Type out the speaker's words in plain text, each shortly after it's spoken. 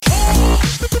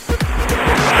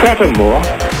Furthermore,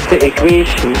 the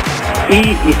equation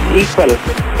E is equal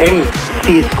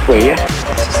mc squared.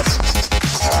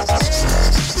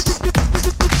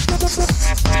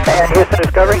 And here's the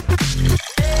discovery.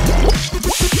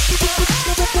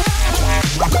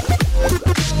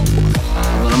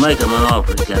 I'm gonna make him an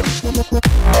offer again.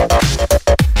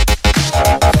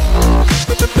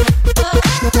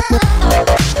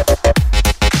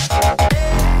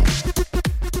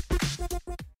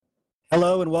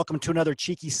 Hello and welcome to another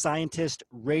Cheeky Scientist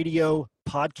radio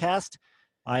podcast.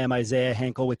 I am Isaiah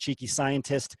Henkel with Cheeky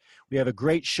Scientist. We have a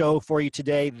great show for you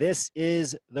today. This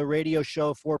is the radio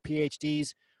show for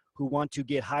PhDs who want to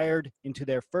get hired into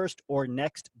their first or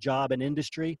next job in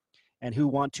industry and who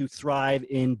want to thrive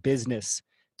in business.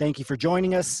 Thank you for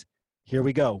joining us. Here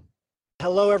we go.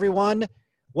 Hello, everyone.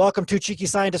 Welcome to Cheeky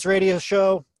Scientist radio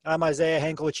show. I'm Isaiah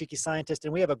Henkel with Cheeky Scientist,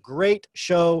 and we have a great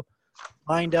show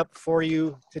lined up for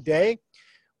you today.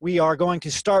 We are going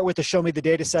to start with the Show Me the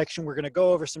Data section. We're going to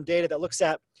go over some data that looks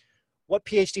at what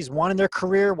PhDs want in their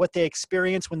career, what they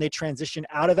experience when they transition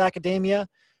out of academia.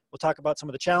 We'll talk about some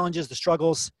of the challenges, the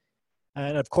struggles,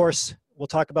 and of course, we'll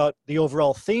talk about the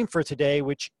overall theme for today,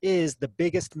 which is the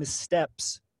biggest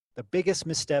missteps that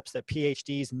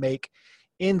PhDs make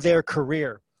in their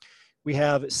career. We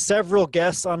have several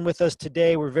guests on with us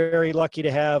today. We're very lucky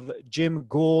to have Jim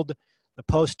Gould, the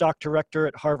postdoc director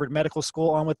at Harvard Medical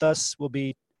School, on with us. We'll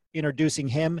be introducing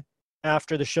him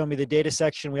after the Show Me the Data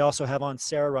section. We also have on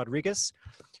Sarah Rodriguez,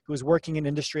 who is working in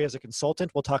industry as a consultant.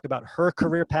 We'll talk about her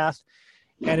career path.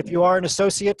 And if you are an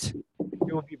associate,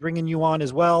 we will be bringing you on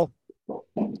as well.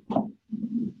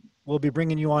 We'll be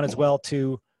bringing you on as well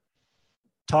to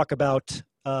talk about,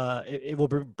 it will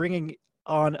be bringing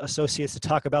on associates to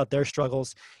talk about their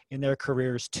struggles in their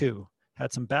careers too.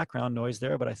 Had some background noise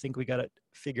there, but I think we got it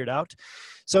figured out.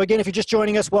 So again, if you're just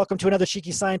joining us, welcome to another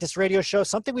Cheeky Scientist radio show.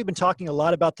 Something we've been talking a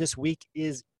lot about this week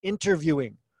is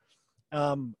interviewing.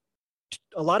 A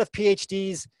lot of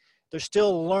PhDs, they're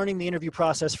still learning the interview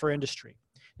process for industry.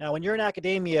 Now, when you're in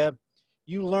academia,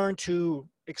 you learn to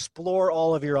explore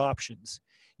all of your options.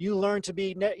 You learn to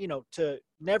be, to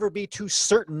never be too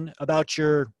certain about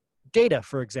your data,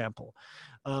 for example.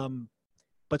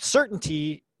 But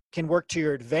certainty can work to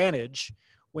your advantage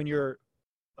when you're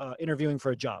interviewing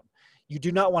for a job. You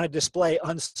do not want to display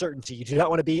uncertainty. You do not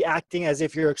want to be acting as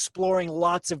if you're exploring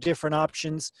lots of different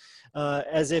options,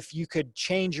 as if you could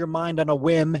change your mind on a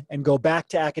whim and go back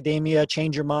to academia,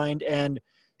 change your mind, and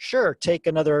sure, take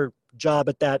another job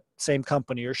at that same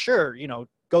company, or sure,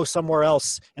 go somewhere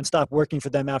else and stop working for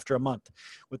them after a month.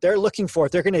 What they're looking for,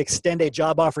 if they're going to extend a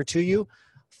job offer to you,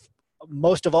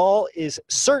 most of all is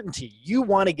certainty. You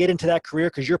want to get into that career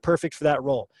because you're perfect for that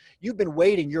role. You've been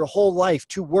waiting your whole life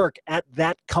to work at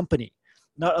that company,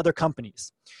 not other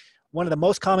companies. One of the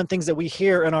most common things that we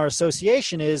hear in our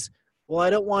association is, well, I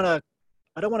don't want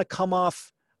to come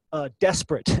off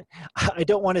desperate. I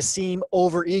don't want to seem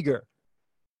overeager.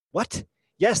 What?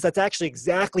 Yes, that's actually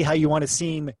exactly how you want to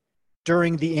seem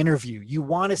during the interview. You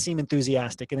want to seem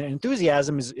enthusiastic, and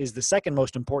enthusiasm is the second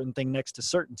most important thing next to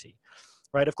certainty.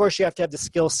 Right? Of course, you have to have the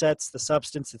skill sets, the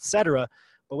substance, etc.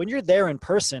 But when you're there in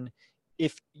person,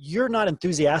 if you're not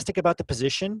enthusiastic about the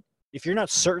position, if you're not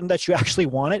certain that you actually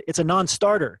want it, it's a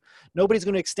non-starter. Nobody's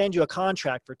going to extend you a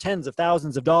contract for tens of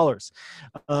thousands of dollars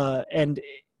and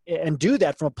do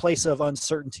that from a place of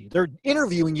uncertainty. They're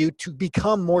interviewing you to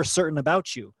become more certain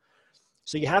about you.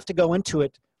 So you have to go into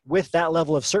it with that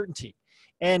level of certainty.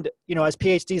 And, as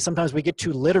PhDs, sometimes we get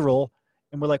too literal.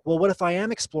 And we're like, well, what if I am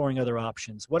exploring other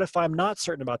options? What if I'm not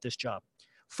certain about this job?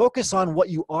 Focus on what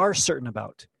you are certain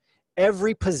about.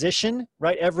 Every position,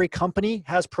 right? Every company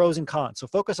has pros and cons. So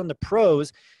focus on the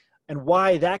pros and why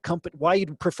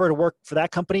you'd prefer to work for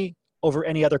that company over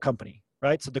any other company,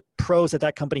 right? So the pros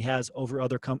that company has over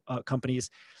other companies.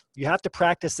 You have to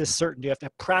practice this certainty. You have to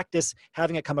practice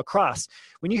having it come across.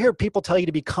 When you hear people tell you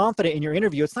to be confident in your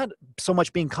interview, it's not so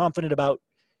much being confident about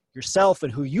yourself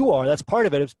and who you are. That's part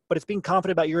of it, but it's being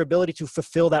confident about your ability to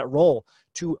fulfill that role,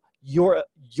 to you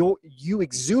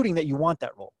exuding that you want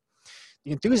that role.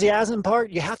 The enthusiasm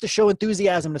part, you have to show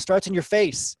enthusiasm. It starts in your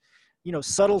face,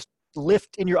 subtle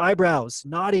lift in your eyebrows,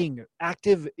 nodding,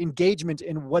 active engagement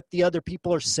in what the other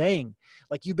people are saying.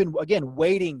 Like you've been, again,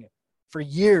 waiting for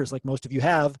years, like most of you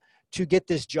have, to get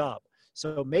this job.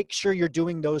 So make sure you're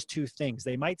doing those two things.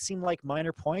 They might seem like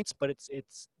minor points, but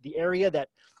it's the area that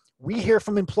we hear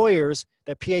from employers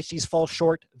that PhDs fall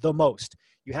short the most.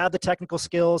 You have the technical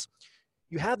skills,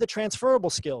 you have the transferable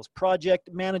skills,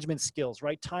 project management skills,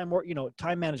 right? Time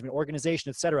management, organization,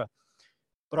 etc.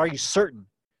 But are you certain?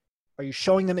 Are you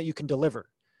showing them that you can deliver?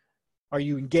 Are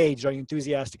you engaged? Are you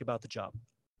enthusiastic about the job?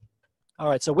 All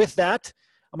right, so with that,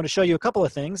 I'm going to show you a couple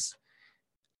of things.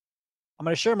 I'm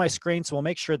going to share my screen, so we'll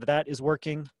make sure that that is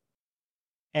working.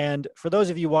 And for those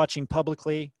of you watching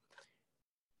publicly,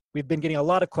 we've been getting a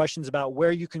lot of questions about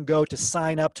where you can go to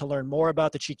sign up to learn more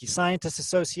about the Cheeky Scientists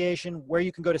Association, where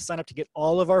you can go to sign up to get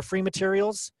all of our free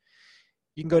materials.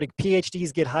 You can go to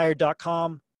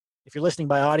phdsgethired.com. If you're listening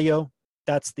by audio,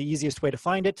 that's the easiest way to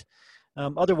find it.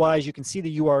 Otherwise, you can see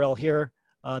the URL here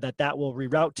that will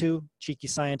reroute to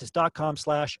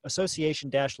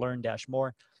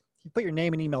cheekyscientist.com/association-learn-more. If you put your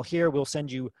name and email here, we'll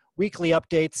send you weekly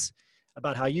updates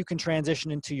about how you can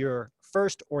transition into your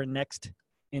first or next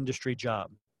industry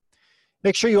job.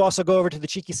 Make sure you also go over to the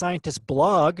Cheeky Scientist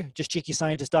blog, just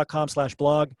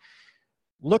cheekyscientist.com/blog.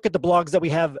 Look at the blogs that we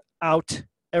have out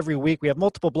every week. We have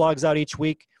multiple blogs out each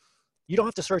week. You don't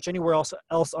have to search anywhere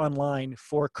else online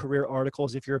for career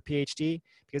articles if you're a PhD,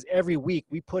 because every week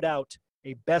we put out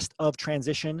a best of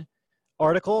transition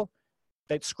article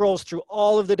that scrolls through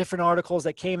all of the different articles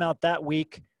that came out that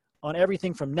week on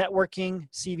everything from networking,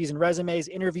 CVs and resumes,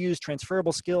 interviews,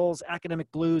 transferable skills,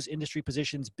 academic blues, industry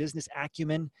positions, business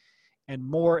acumen, and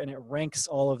more. And it ranks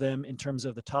all of them in terms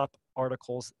of the top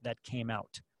articles that came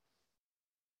out.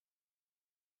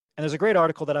 And there's a great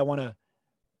article that I want to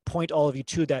point all of you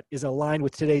to that is aligned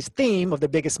with today's theme of the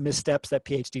biggest missteps that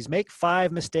PhDs make,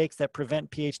 5 mistakes that prevent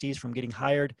PhDs from getting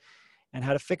hired and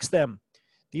how to fix them.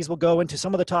 These will go into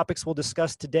some of the topics we'll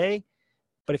discuss today,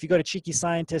 but if you go to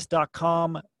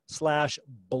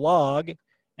cheekyscientist.com/blog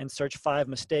and search 5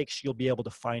 mistakes, you'll be able to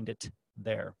find it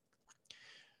there.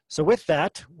 So with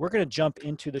that, we're going to jump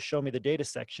into the Show Me the Data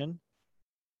section.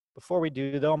 Before we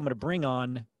do, though, I'm going to bring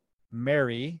on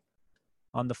Mary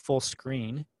on the full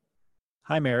screen.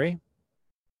 Hi, Mary.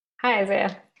 Hi,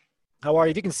 Isaiah. How are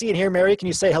you? If you can see and hear Mary, can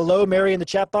you say hello, Mary, in the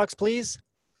chat box, please?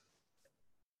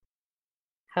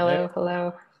 Hello,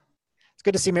 hello. It's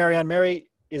good to see Mary on. Mary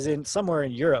is somewhere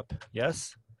in Europe,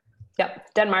 yes?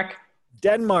 Yep, Denmark.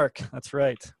 Denmark, that's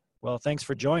right. Well, thanks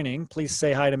for joining. Please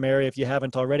say hi to Mary if you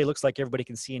haven't already. Looks like everybody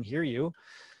can see and hear you.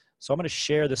 So I'm going to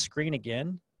share the screen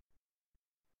again.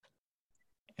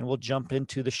 And we'll jump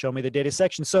into the Show Me the Data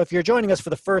section. So if you're joining us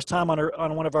for the first time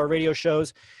on one of our radio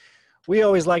shows, we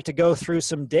always like to go through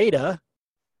some data,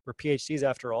 we're PhDs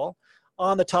after all,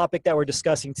 on the topic that we're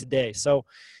discussing today. So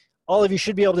all of you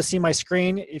should be able to see my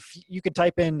screen. If you could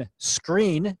type in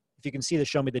screen, if you can see the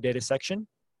Show Me the Data section,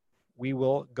 we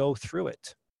will go through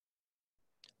it.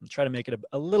 I'll try to make it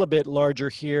a little bit larger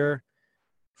here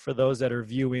for those that are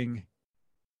viewing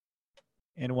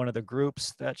in one of the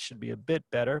groups. That should be a bit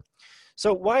better.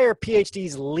 So why are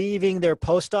PhDs leaving their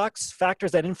postdocs?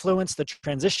 Factors that influence the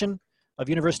transition of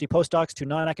university postdocs to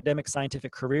non-academic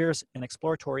scientific careers and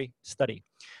exploratory study.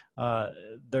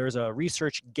 There's a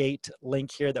ResearchGate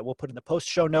link here that we'll put in the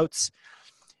post-show notes.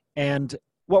 And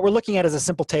what we're looking at is a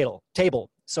simple table.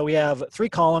 So we have 3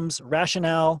 columns,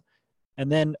 rationale,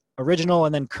 and then original,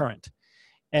 and then current.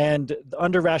 And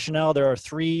under rationale, there are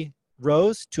 3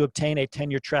 rows to obtain a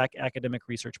tenure-track academic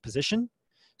research position.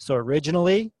 So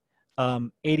originally,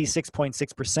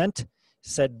 86.6%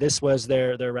 said this was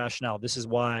their rationale. This is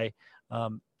why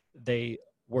they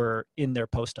were in their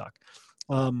postdoc.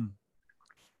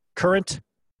 Current,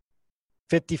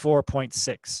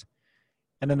 54.6.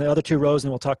 And then the other 2 rows,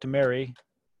 and we'll talk to Mary,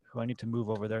 who I need to move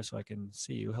over there so I can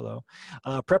see you. Hello.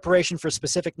 Preparation for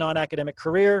specific non-academic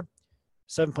career,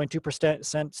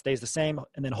 7.2% stays the same.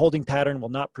 And then holding pattern, will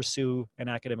not pursue an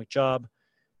academic job,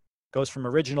 goes from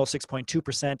original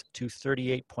 6.2% to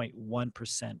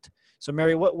 38.1%. So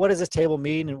Mary, what does this table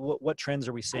mean, and what trends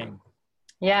are we seeing?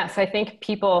 Yes, I think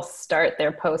people start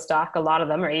their postdoc, a lot of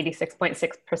them, or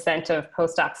 86.6% of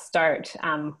postdocs start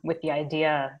with the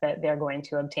idea that they're going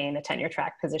to obtain a tenure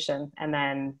track position. And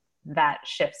then that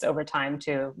shifts over time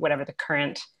to whatever the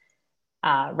current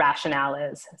rationale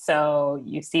is. So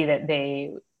you see that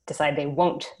they decide they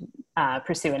won't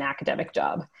pursue an academic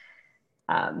job.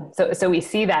 So we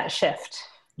see that shift.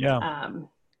 Yeah.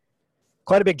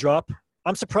 Quite a big drop.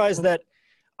 I'm surprised that,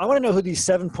 I want to know who these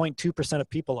 7.2% of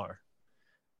people are,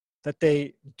 that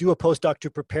they do a postdoc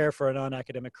to prepare for a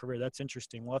non-academic career. That's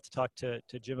interesting. We'll have to talk to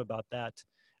Jim about that.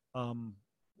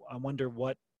 I wonder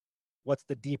what's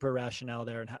the deeper rationale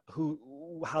there, and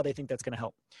how they think that's going to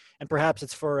help. And perhaps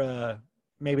it's for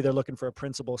maybe they're looking for a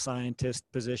principal scientist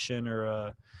position, or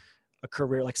a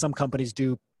career like some companies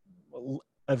do.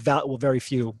 Very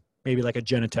few, maybe like a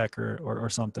Genentech or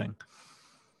something.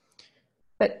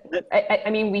 But I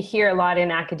mean, we hear a lot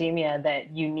in academia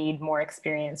that you need more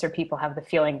experience, or people have the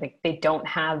feeling that they don't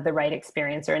have the right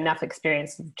experience or enough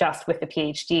experience just with the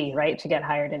PhD, right, to get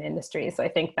hired in industry. So I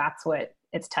think that's what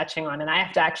it's touching on. And I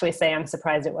have to actually say I'm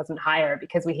surprised it wasn't higher,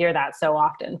 because we hear that so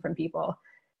often from people.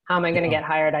 how am I going to get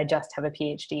hired? I just have a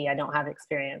PhD. I don't have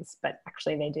experience, but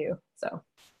actually they do. So.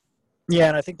 Yeah.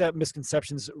 And I think that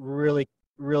misconception's really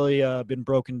been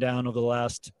broken down over the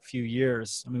last few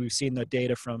years. I mean, we've seen the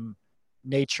data from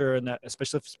Nature, and that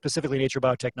especially specifically Nature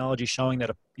Biotechnology, showing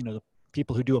that the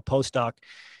people who do a postdoc,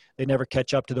 they never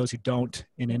catch up to those who don't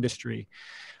in industry.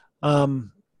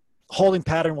 Holding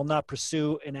pattern will not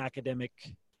pursue an academic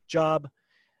job.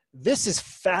 This is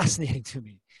fascinating to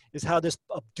me, is how this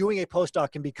doing a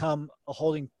postdoc can become a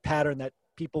holding pattern that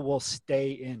people will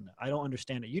stay in. I don't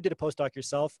understand it. You did a postdoc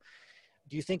yourself.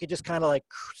 Do you think it just kind of like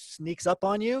sneaks up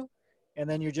on you, and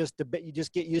then you just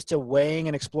get used to weighing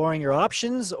and exploring your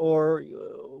options, or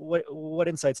what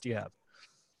insights do you have?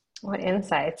 What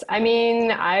insights? I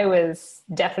mean, I was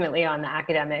definitely on the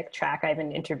academic track. I've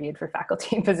been interviewed for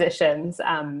faculty positions,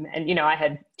 and I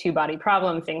had two-body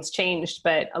problem. Things changed,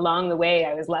 but along the way,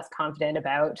 I was less confident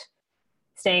about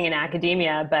staying in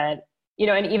academia. But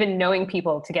and even knowing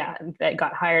people that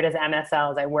got hired as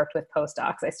MSLs, I worked with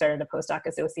postdocs. I started a postdoc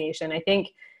association. I think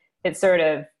it's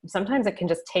sometimes it can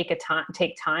just take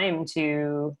time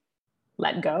to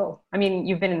let go. I mean,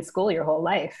 you've been in school your whole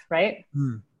life, right?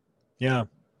 Yeah.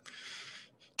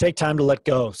 Take time to let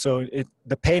go. So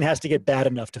the pain has to get bad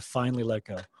enough to finally let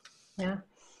go.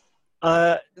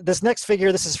 Yeah. This next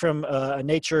figure, this is from a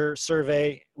Nature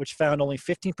survey, which found only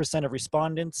 15% of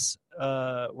respondents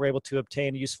were able to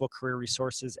obtain useful career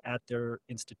resources at their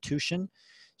institution.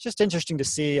 It's just interesting to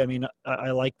see. I mean, I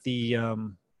like the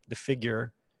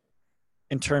figure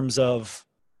in terms of,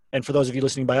 and for those of you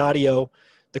listening by audio,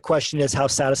 the question is, how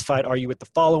satisfied are you with the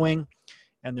following?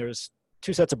 And there's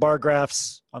two sets of bar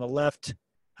graphs. On the left,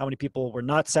 how many people were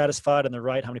not satisfied, on the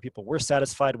right, how many people were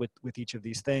satisfied with each of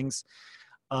these things.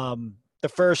 The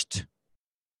first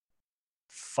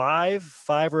five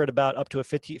are at about up to a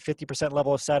 50%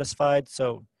 level of satisfied.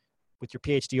 So with your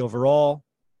PhD overall,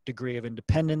 degree of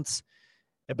independence,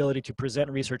 ability to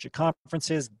present research at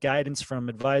conferences, guidance from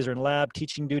advisor and lab,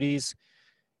 teaching duties.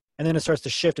 And then it starts to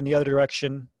shift in the other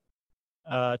direction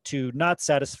to not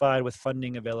satisfied with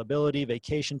funding availability,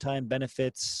 vacation time,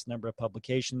 benefits, number of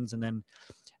publications. And then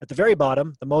at the very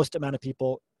bottom, the most amount of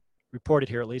people reported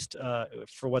here, at least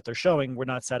for what they're showing, were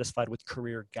not satisfied with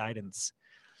career guidance.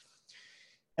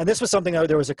 And this was something that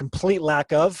there was a complete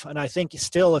lack of. And I think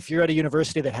still, if you're at a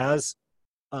university that has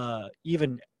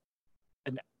even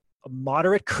a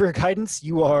moderate career guidance,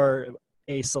 you are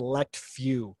a select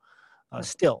few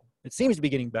still. It seems to be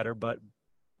getting better, but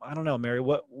I don't know, Mary,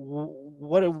 what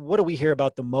do we hear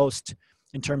about the most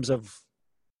in terms of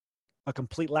a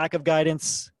complete lack of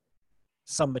guidance,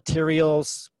 some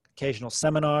materials, occasional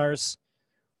seminars?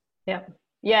 Yeah.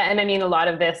 Yeah. And I mean, a lot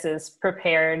of this is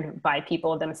prepared by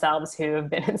people themselves who have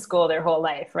been in school their whole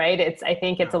life, right? I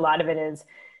think a lot of it is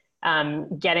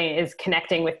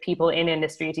connecting with people in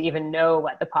industry to even know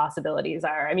what the possibilities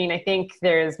are. I mean, I think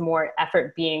there's more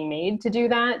effort being made to do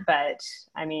that, but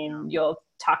I mean, you'll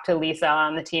talk to Lisa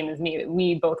on the team as me.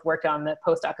 We both worked on the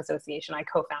postdoc association. I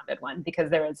co-founded one because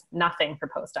there was nothing for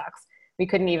postdocs. We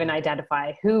couldn't even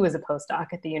identify who was a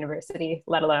postdoc at the university,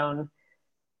 let alone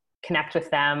connect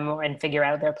with them and figure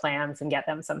out their plans and get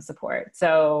them some support.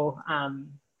 So I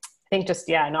think just,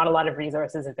 not a lot of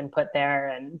resources have been put there,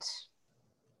 and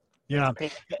yeah.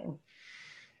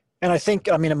 And I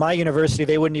think, I mean, at my university,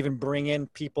 they wouldn't even bring in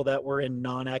people that were in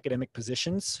non-academic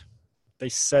positions. They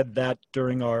said that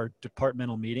during our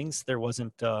departmental meetings. There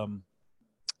wasn't, I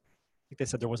think they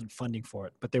said there wasn't funding for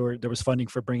it, but there was funding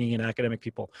for bringing in academic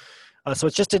people. So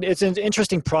it's just it's an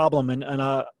interesting problem, and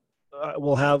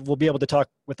we'll be able to talk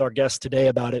with our guests today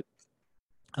about it.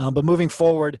 But moving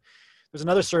forward, there's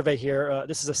another survey here.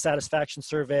 This is a satisfaction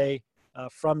survey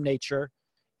from Nature,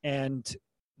 and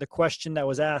the question that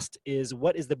was asked is,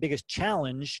 what is the biggest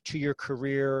challenge to your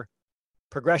career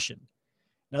progression?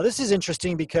 Now, this is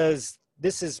interesting because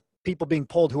this is people being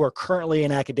polled who are currently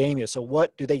in academia. So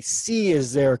what do they see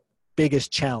as their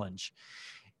biggest challenge?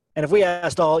 And if we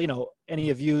asked all, any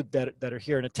of you that are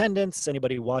here in attendance,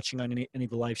 anybody watching on any of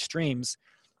the live streams,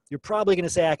 you're probably going to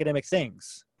say academic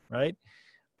things, right?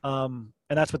 And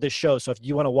that's what this shows. So if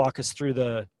you want to walk us through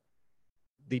the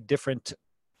different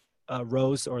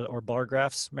rows or bar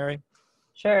graphs, Mary?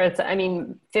 Sure.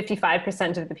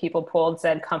 55% of the people polled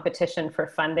said competition for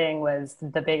funding was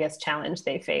the biggest challenge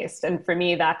they faced. And for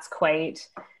me, that's quite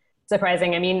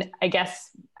surprising. I mean, I guess,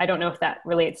 I don't know if that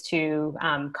relates to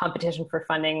competition for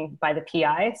funding by the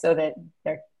PI so that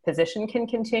their position can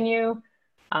continue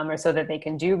or so that they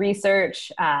can do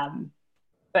research.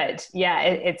 But yeah,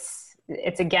 it's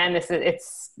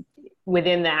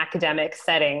within the academic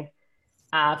setting.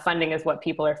 Funding is what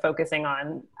people are focusing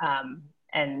on.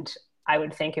 And I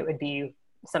would think it would be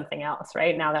something else,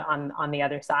 right? Now that on the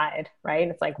other side, right?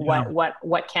 It's like, Yeah.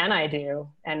 what can I do?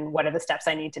 And what are the steps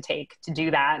I need to take to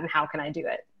do that? And how can I do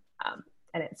it?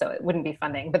 So it wouldn't be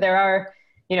funding, but there are,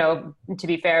 to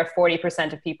be fair,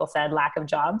 40% of people said lack of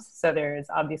jobs. So there's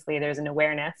an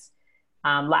awareness,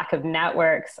 lack of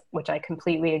networks, which I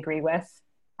completely agree with.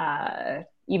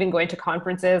 Even going to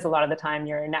conferences, a lot of the time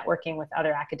you're networking with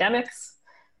other academics,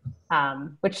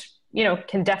 which,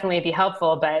 can definitely be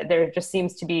helpful, but there just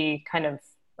seems to be kind of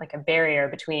like a barrier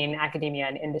between academia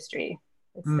and industry.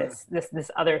 It's this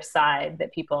other side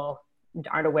that people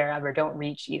aren't aware of or don't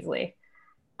reach easily.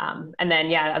 And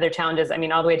then, other challenges,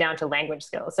 all the way down to language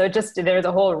skills. So there's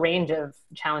a whole range of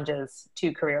challenges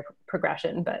to career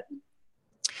progression, but.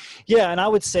 Yeah. And I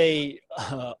would say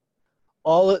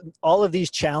all of these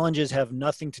challenges have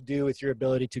nothing to do with your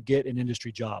ability to get an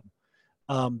industry job.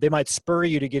 They might spur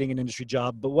you to getting an industry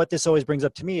job, but what this always brings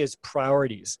up to me is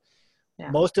priorities. Yeah.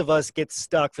 Most of us get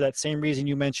stuck for that same reason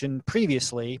you mentioned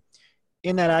previously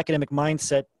in that academic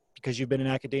mindset because you've been in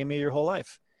academia your whole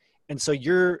life. And so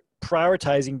you're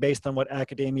prioritizing based on what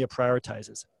academia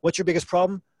prioritizes. What's your biggest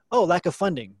problem? Oh, lack of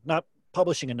funding, not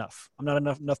publishing enough. I'm not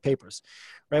enough papers,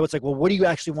 right? It's like, well, what do you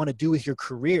actually want to do with your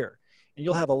career? And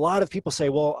you'll have a lot of people say,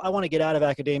 well, I want to get out of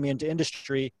academia into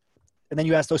industry. And then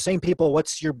you ask those same people,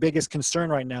 what's your biggest concern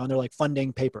right now? And they're like,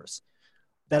 funding papers.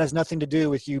 That has nothing to do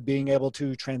with you being able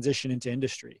to transition into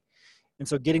industry. And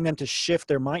so getting them to shift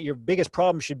their mind, your biggest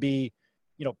problem should be,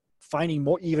 finding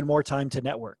even more time to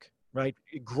network, right?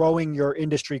 Growing your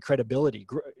industry credibility,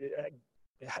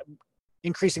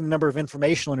 increasing the number of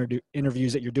informational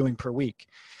interviews that you're doing per week.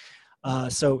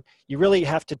 So you really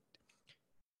have to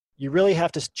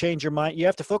change your mind. You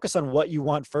have to focus on what you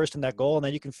want first in that goal, and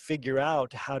then you can figure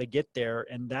out how to get there,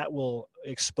 and that will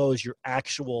expose your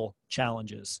actual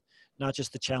challenges, not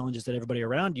just the challenges that everybody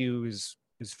around you is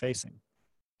facing.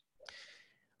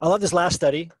 I love this last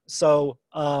study. So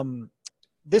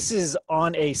this is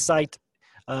on a site,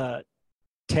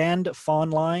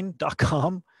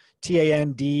 tandfonline.com,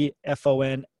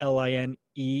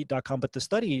 TANDFONLINE.com, but the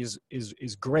study is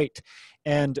great.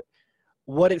 And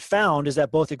what it found is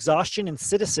that both exhaustion and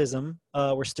cynicism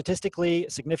were statistically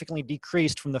significantly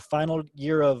decreased from the final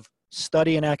year of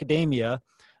study in academia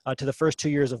to the first 2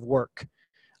 years of work.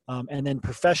 And then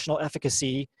professional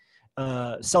efficacy,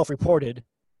 self-reported,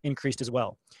 increased as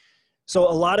well. So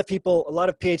a lot of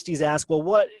PhDs ask, well,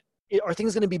 what are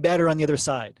things going to be better on the other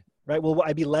side, right? Will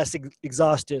I be less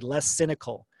exhausted, less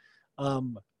cynical?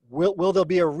 Will there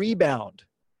be a rebound?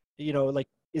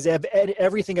 Is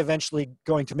everything eventually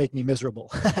going to make me miserable?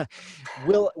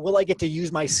 Will I get to use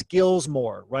my skills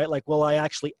more, right? Like, will I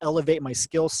actually elevate my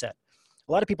skill set?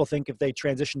 A lot of people think if they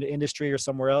transition to industry or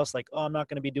somewhere else, like, oh, I'm not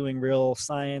going to be doing real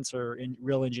science or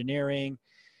real engineering.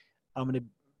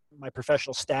 My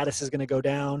professional status is going to go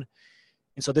down.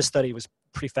 And so this study was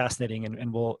pretty fascinating, and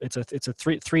it's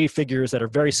three figures that are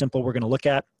very simple. We're going to look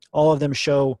at. All of them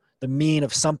show the mean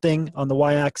of something on the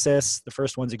y-axis. The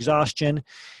first one's exhaustion,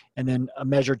 and then a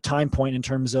measured time point in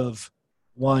terms of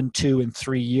 1, 2, and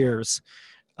 3 years.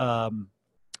 The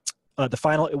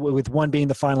final, with 1 being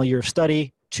the final year of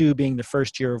study, 2 being the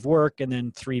first year of work, and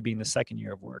then 3 being the second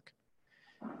year of work.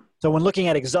 So when looking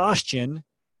at exhaustion,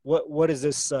 what does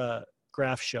this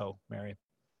graph show, Mary?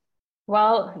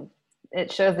 Well, it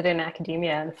shows that in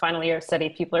academia, in the final year of study,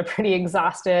 people are pretty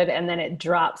exhausted, and then it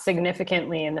drops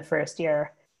significantly in the first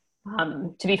year.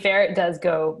 To be fair, it does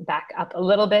go back up a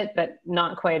little bit, but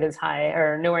not quite as high,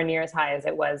 or nowhere near as high as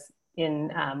it was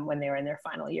in when they were in their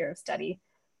final year of study.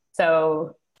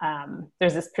 So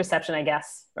there's this perception, I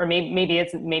guess, or maybe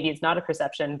it's not a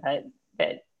perception, but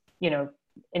that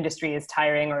industry is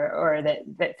tiring, or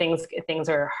that things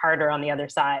are harder on the other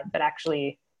side. But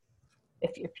actually,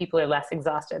 if people are less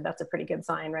exhausted, that's a pretty good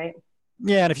sign, right?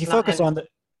 Yeah, and if you focus on the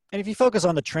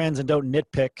trends and don't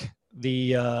nitpick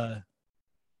the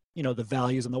the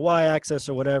values on the y-axis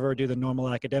or whatever, do the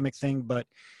normal academic thing, but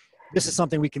this is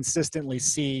something we consistently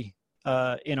see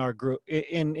in our group,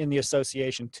 in the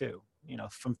association too.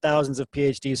 From thousands of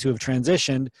PhDs who have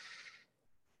transitioned,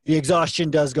 the exhaustion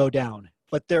does go down,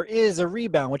 but there is a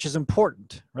rebound, which is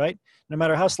important, right? No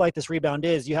matter how slight this rebound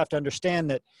is, you have to understand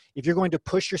that if you're going to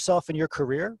push yourself in your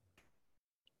career,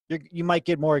 you might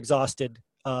get more exhausted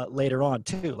later on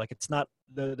too. Like, it's not,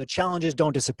 the challenges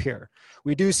don't disappear.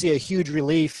 We do see a huge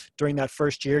relief during that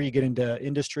first year. You get into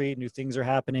industry, new things are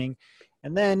happening,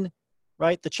 and then,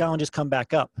 right, the challenges come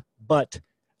back up. But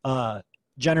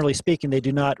generally speaking, they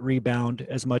do not rebound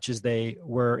as much as they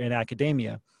were in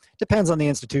academia. Depends on the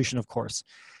institution, of course.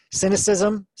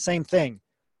 Cynicism, same thing.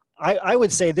 I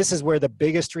would say this is where the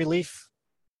biggest relief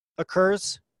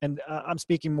occurs, and I'm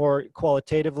speaking more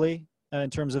qualitatively in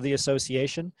terms of the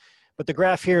association. But the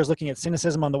graph here is looking at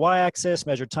cynicism on the y-axis,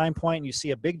 measured time point, and you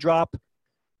see a big drop,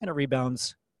 and it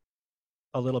rebounds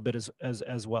a little bit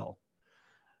as well.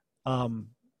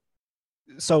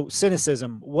 So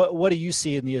cynicism, what do you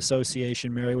see in the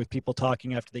association, Mary, with people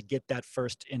talking after they get that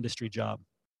first industry job?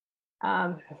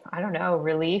 I don't know,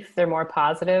 relief. They're more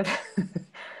positive,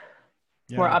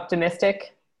 more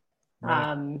optimistic,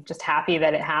 right. Just happy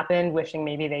that it happened, wishing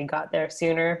maybe they got there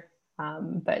sooner.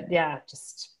 But yeah,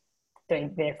 just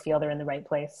they feel they're in the right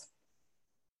place.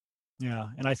 Yeah.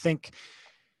 And I think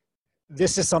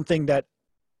this is something that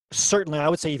certainly I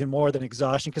would say even more than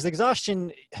exhaustion, because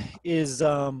exhaustion is,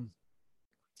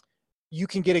 you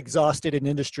can get exhausted in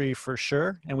industry for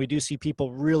sure. And we do see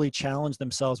people really challenge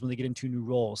themselves when they get into new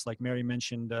roles. Like Mary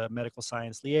mentioned, medical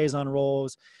science liaison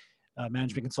roles,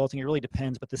 management consulting, it really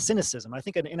depends. But the cynicism, I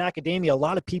think in academia, a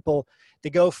lot of people, they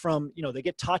go from, they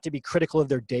get taught to be critical of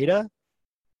their data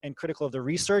and critical of the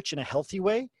research in a healthy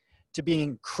way to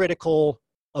being critical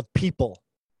of people,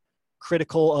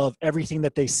 critical of everything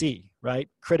that they see, right?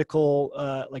 Critical,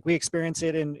 like we experience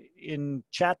it in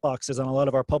chat boxes on a lot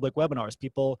of our public webinars.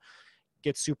 People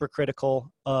get super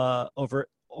critical over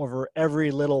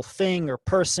every little thing or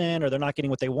person, or they're not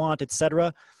getting what they want,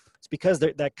 etc. It's because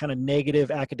that kind of negative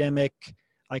academic,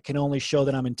 I can only show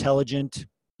that I'm intelligent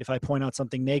if I point out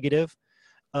something negative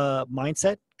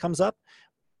mindset comes up.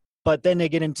 But then they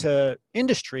get into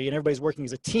industry and everybody's working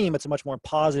as a team. It's a much more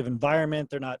positive environment.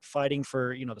 They're not fighting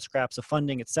for, the scraps of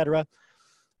funding, et cetera.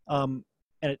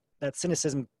 That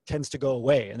cynicism tends to go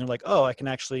away. And they're like, oh, I can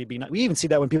actually be, we even see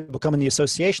that when people come in the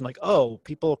association, like, oh,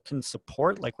 people can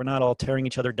support, like we're not all tearing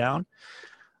each other down,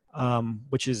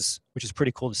 which is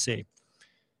pretty cool to see.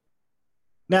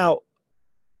 Now,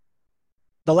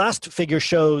 the last figure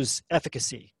shows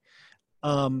efficacy.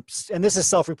 And this is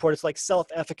self-report. It's like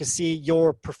self-efficacy,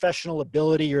 your professional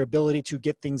ability, your ability to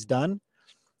get things done.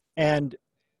 And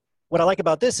what I like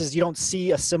about this is you don't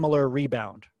see a similar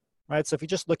rebound, right? So if you're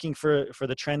just looking for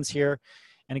the trends here,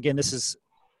 and again, this is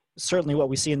certainly what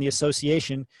we see in the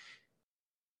association,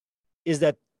 is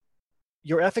that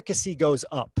your efficacy goes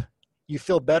up. You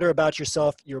feel better about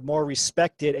yourself, you're more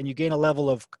respected, and you gain a level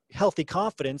of healthy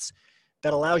confidence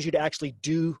that allows you to actually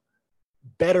do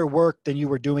better work than you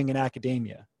were doing in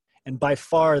academia. And by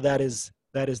far that is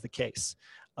the case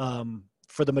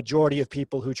for the majority of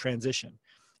people who transition.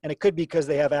 And it could be because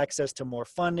they have access to more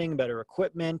funding, better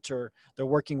equipment, or they're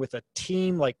working with a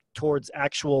team like towards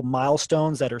actual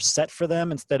milestones that are set for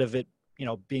them instead of it,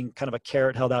 being kind of a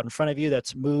carrot held out in front of you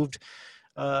that's moved,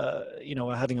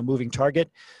 having a moving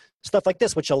target. Stuff like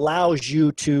this, which allows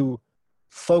you to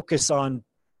focus on,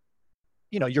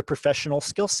 your professional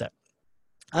skill set.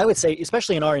 I would say,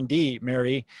 especially in R&D,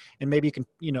 Mary, and maybe you can,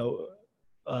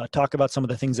 talk about some of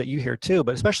the things that you hear too,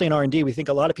 but especially in R&D, we think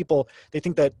a lot of people, they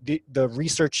think that the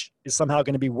research is somehow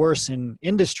going to be worse in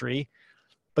industry,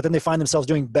 but then they find themselves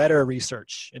doing better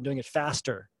research and doing it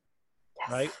faster, yes.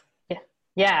 Right?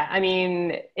 Yeah. I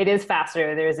mean, it is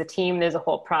faster. There's a team, there's a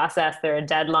whole process, there are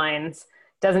deadlines.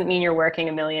 Doesn't mean you're working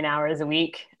 1 million hours a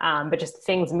week, but just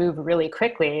things move really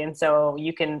quickly. And so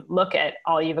you can look at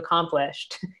all you've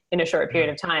accomplished in a short period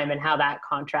of time and how that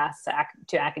contrasts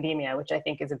to academia, which I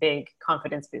think is a big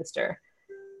confidence booster.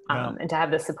 And to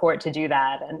have the support to do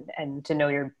that and to know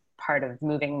you're part of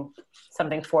moving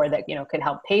something forward that, could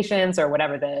help patients or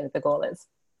whatever the goal is.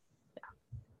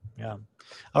 Yeah.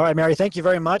 All right, Mary, thank you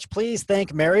very much. Please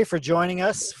thank Mary for joining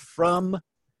us from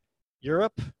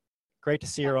Europe. Great to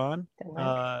see her on.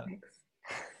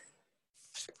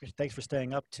 Thanks for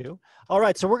staying up too. All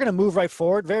right, so we're going to move right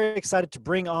forward. Very excited to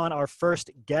bring on our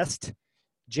first guest,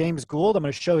 James Gould. I'm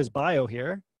going to show his bio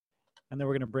here, and then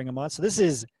we're going to bring him on. So this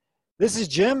is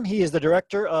Jim. He is the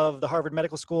director of the Harvard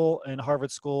Medical School and Harvard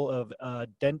School of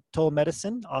Dental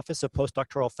Medicine, Office of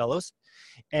Postdoctoral Fellows.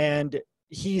 And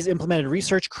he's implemented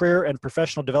research, career, and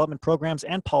professional development programs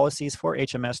and policies for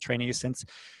HMS trainees since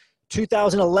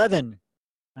 2011.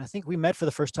 I think we met for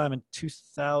the first time in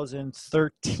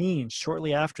 2013,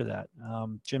 shortly after that.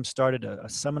 Jim started a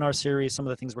seminar series, some of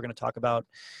the things we're going to talk about,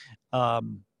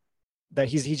 that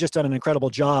he's just done an incredible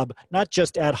job, not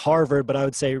just at Harvard, but I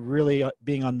would say really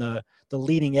being on the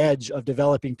leading edge of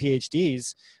developing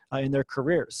PhDs in their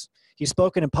careers. He's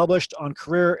spoken and published on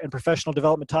career and professional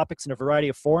development topics in a variety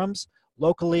of forums,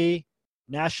 locally,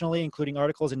 nationally, including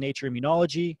articles in Nature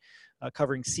Immunology,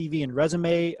 covering CV and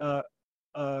resume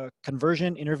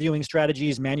conversion, interviewing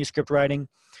strategies, manuscript writing.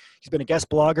 He's been a guest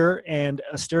blogger and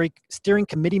a steering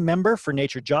committee member for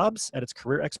Nature Jobs at its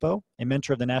Career Expo, a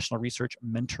mentor of the National Research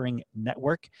Mentoring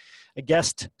Network, a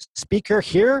guest speaker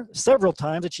here several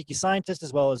times, a Cheeky Scientist,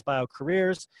 as well as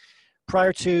BioCareers,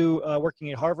 Prior to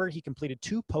working at Harvard, he completed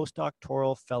 2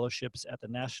 postdoctoral fellowships at the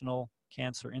National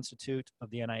Cancer Institute of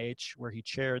the NIH, where he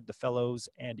chaired the Fellows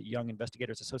and Young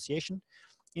Investigators Association,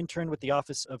 interned with the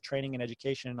Office of Training and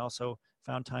Education, and also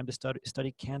found time to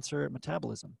study cancer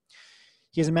metabolism.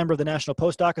 He is a member of the National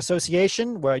Postdoc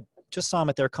Association, where I just saw him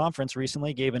at their conference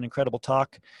recently, gave an incredible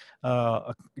talk,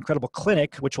 an incredible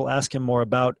clinic, which we'll ask him more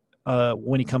about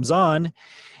when he comes on,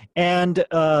 and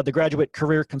the Graduate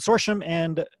Career Consortium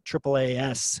and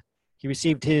AAAS. He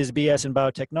received his BS in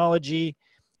biotechnology,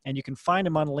 and you can find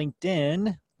him on LinkedIn.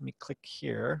 Let me click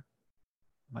here.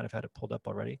 Might have had it pulled up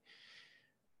already.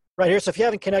 Right here. So if you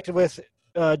haven't connected with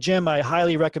Jim, I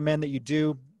highly recommend that you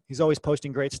do. He's always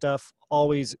posting great stuff,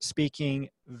 always speaking,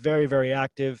 very, very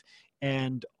active.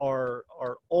 And our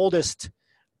oldest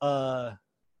in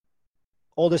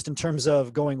terms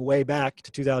of going way back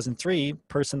to 2003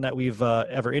 person that we've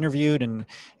ever interviewed. And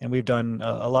we've done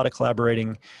a lot of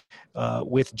collaborating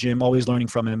with Jim, always learning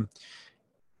from him.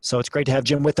 So it's great to have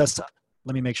Jim with us.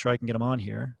 Let me make sure I can get him on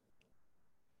here.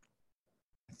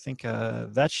 I think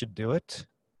that should do it.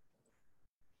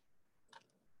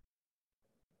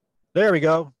 There we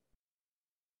go.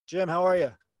 Jim, how are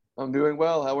you? I'm doing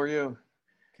well. How are you?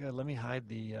 Good. Let me hide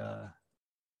the...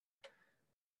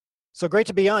 So great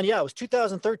to be on. Yeah, it was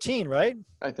 2013, right?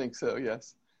 I think so,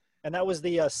 yes. And that was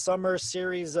the summer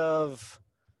series of...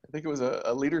 I think it was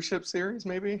a leadership series,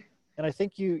 maybe? And I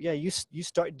think did you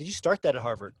start that at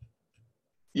Harvard?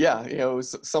 Yeah, it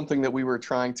was something that we were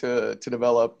trying to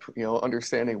develop,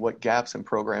 understanding what gaps in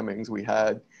programmings we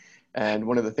had. And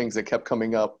one of the things that kept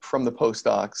coming up from the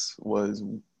postdocs was,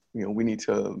 we need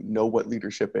to know what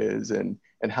leadership is and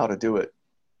how to do it.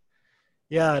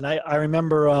 Yeah, and I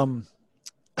remember,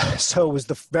 so it was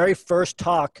the very first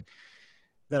talk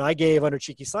that I gave under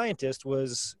Cheeky Scientist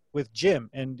was with Jim,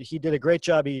 and he did a great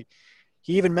job. He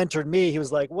even mentored me. He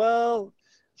was like, well,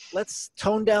 let's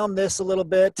tone down this a little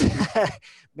bit,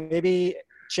 maybe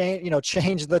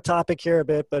change the topic here a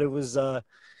bit. But it was,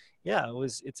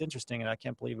 it's interesting. And I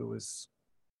can't believe it was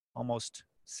almost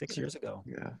 6 years ago.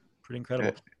 Yeah. Pretty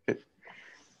incredible.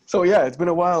 So yeah, it's been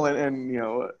a while.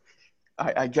 And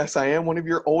I guess I am one of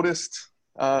your oldest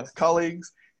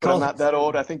colleagues, but I'm not that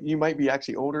old. I think you might be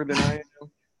actually older than I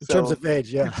am. In terms of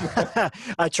age, yeah.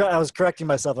 I was correcting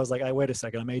myself. I was like, wait a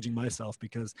second, I'm aging myself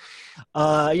because,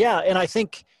 and I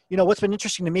think, what's been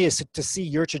interesting to me is to see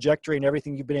your trajectory and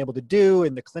everything you've been able to do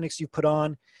and the clinics you've put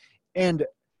on. And,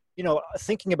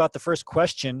 thinking about the first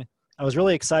question, I was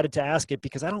really excited to ask it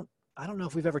because I don't know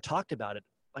if we've ever talked about it.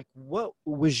 Like, what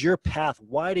was your path?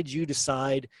 Why did you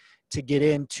decide to get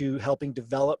into helping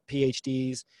develop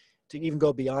PhDs, to even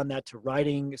go beyond that, to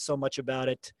writing so much about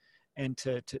it, and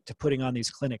to putting on these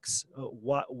clinics?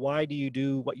 Why do you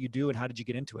do what you do, and how did you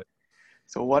get into it?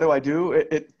 So what do I do?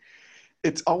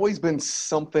 It's always been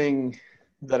something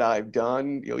that I've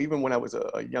done, even when I was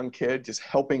a young kid, just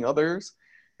helping others.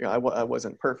 I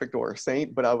wasn't perfect or a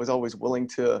saint, but I was always willing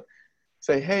to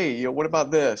say, hey, what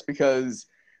about this? Because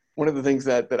one of the things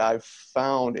that I've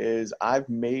found is I've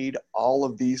made all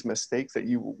of these mistakes that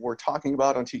you were talking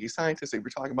about on Cheeky Scientist, that you were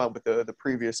talking about with the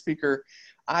previous speaker.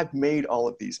 I've made all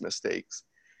of these mistakes.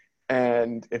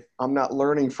 And if I'm not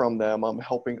learning from them, I'm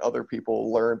helping other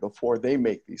people learn before they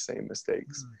make these same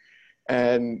mistakes.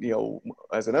 And,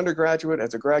 as an undergraduate,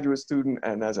 as a graduate student,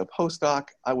 and as a postdoc,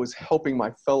 I was helping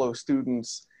my fellow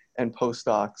students and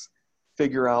postdocs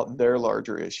figure out their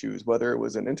larger issues, whether it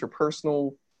was an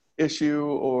interpersonal issue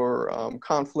or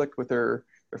conflict with their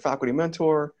faculty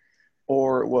mentor,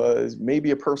 or it was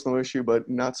maybe a personal issue, but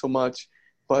not so much.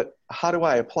 But how do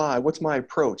I apply? What's my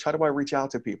approach? How do I reach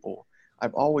out to people?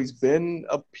 I've always been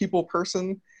a people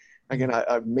person. Again,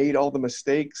 I've made all the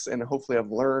mistakes, and hopefully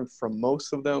I've learned from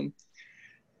most of them.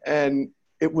 And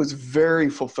it was very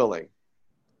fulfilling,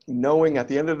 knowing at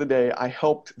the end of the day, I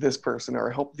helped this person or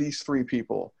I helped these 3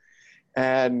 people.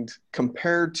 And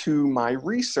compared to my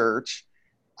research,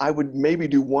 I would maybe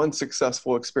do one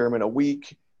successful experiment a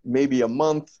week, maybe a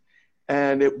month,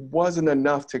 and it wasn't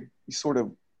enough to sort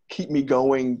of keep me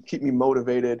going, keep me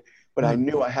motivated. But I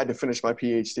knew I had to finish my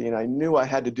PhD, and I knew I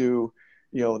had to do,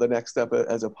 the next step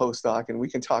as a postdoc, and we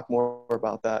can talk more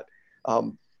about that.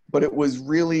 But it was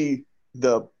really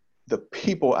the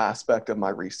people aspect of my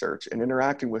research and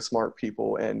interacting with smart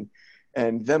people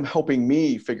and them helping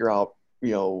me figure out,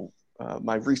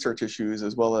 my research issues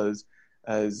as well as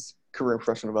career and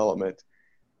professional development.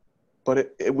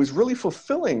 But it was really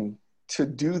fulfilling to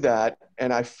do that.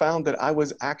 And I found that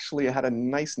I had a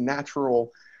nice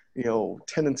natural,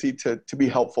 tendency to be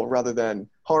helpful rather than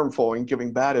harmful and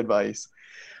giving bad advice.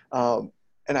 And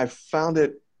I found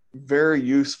it very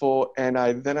useful. And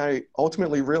I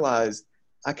ultimately realized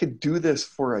I could do this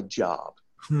for a job.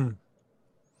 Hmm.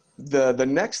 The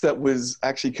next step was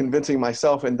actually convincing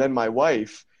myself and then my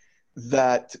wife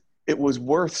that it was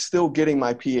worth still getting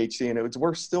my PhD and it was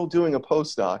worth still doing a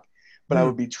postdoc, but I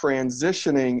would be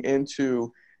transitioning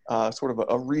into sort of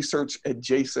a research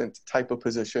adjacent type of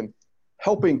position,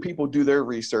 helping people do their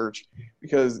research,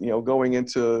 because, going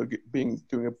into doing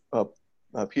a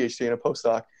PhD and a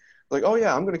postdoc, like, oh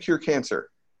yeah, I'm going to cure cancer.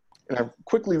 And I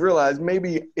quickly realized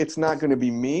maybe it's not going to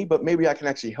be me, but maybe I can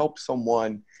actually help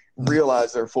someone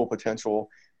realize their full potential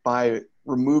by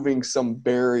removing some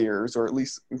barriers, or at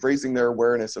least raising their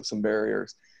awareness of some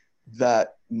barriers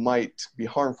that might be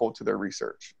harmful to their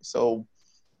research. So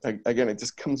again, it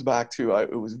just comes back to,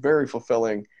 it was very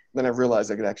fulfilling. Then I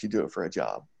realized I could actually do it for a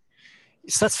job.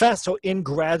 So that's fast. So in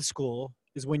grad school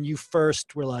is when you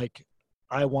first were like,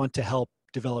 I want to help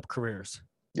develop careers.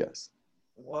 Yes.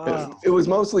 Wow. It was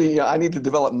mostly, I need to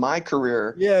develop my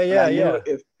career. Yeah.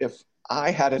 If I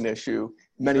had an issue,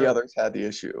 many others had the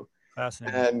issue.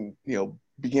 Fascinating. And,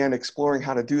 began exploring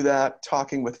how to do that,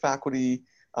 talking with faculty.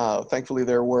 Thankfully,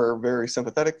 there were very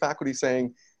sympathetic faculty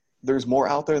saying there's more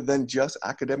out there than just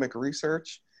academic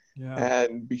research,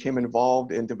 and became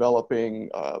involved in developing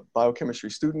a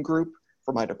biochemistry student group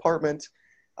for my department,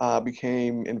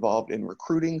 became involved in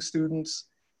recruiting students,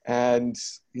 and,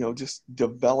 just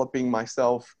developing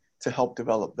myself to help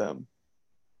develop them.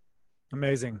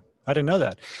 Amazing. I didn't know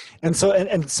that. And so,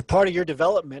 and it's part of your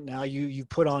development now, you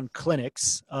put on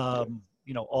clinics,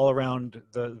 all around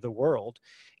the world.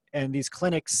 And these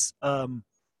clinics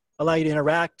allow you to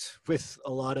interact with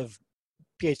a lot of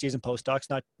PhDs and postdocs,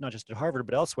 not just at Harvard,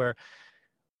 but elsewhere.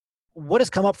 What has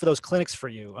come up for those clinics for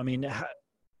you? I mean,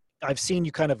 I've seen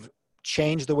you kind of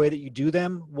change the way that you do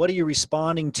them. What are you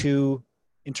responding to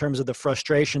in terms of the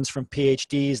frustrations from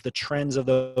PhDs, the trends of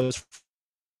those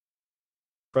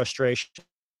frustrations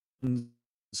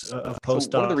of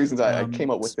postdocs? So one of the reasons I came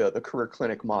up with the career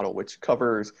clinic model, which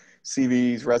covers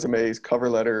CVs, resumes, cover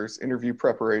letters, interview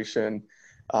preparation,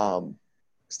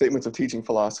 statements of teaching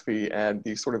philosophy, and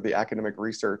the academic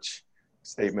research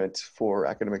statement for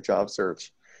academic job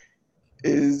search,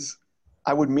 is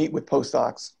I would meet with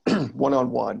postdocs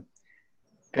one-on-one,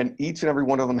 and each and every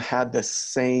one of them had the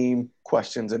same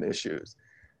questions and issues.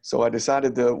 So I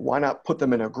decided why not put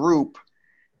them in a group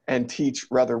and teach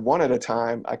rather one at a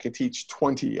time. I could teach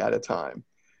 20 at a time.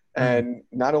 And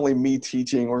not only me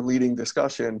teaching or leading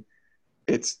discussion,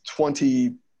 it's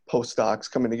 20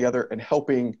 postdocs coming together and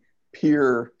helping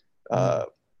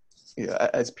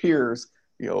as peers,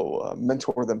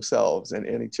 mentor themselves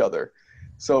and each other.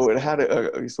 So it had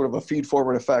a sort of a feed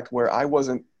forward effect where I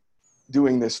wasn't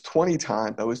doing this 20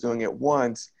 times, I was doing it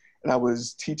once, and I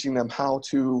was teaching them how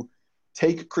to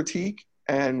take critique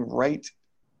and write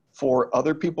for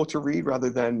other people to read rather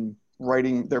than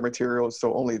writing their materials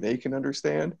so only they can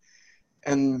understand.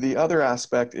 And the other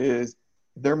aspect is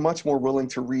they're much more willing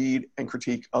to read and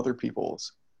critique other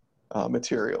people's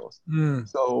materials.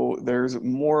 So there's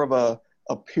more of a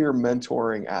peer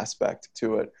mentoring aspect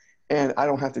to it. And I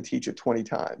don't have to teach it 20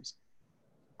 times.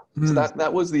 So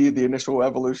that was the initial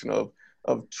evolution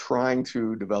of trying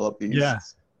to develop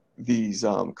these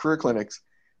career clinics.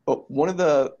 But one of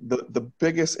the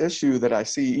biggest issue that I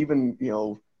see, even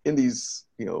in these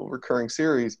recurring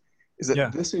series, is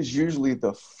that this is usually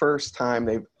the first time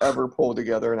they've ever pulled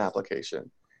together an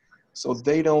application. So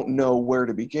they don't know where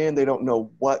to begin. They don't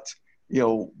know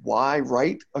why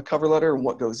write a cover letter and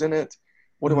what goes in it.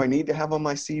 What do I need to have on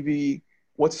my CV?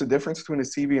 What's the difference between a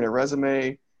CV and a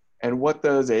resume? And what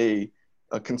does a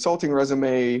consulting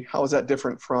resume, how is that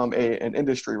different from an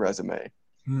industry resume?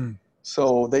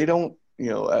 So they don't,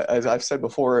 as I've said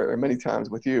before many times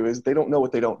with you, is they don't know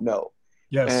what they don't know.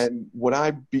 Yes. And what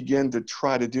I begin to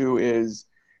try to do is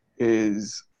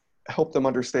help them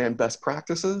understand best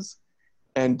practices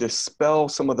and dispel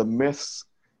some of the myths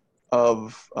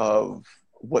of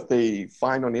what they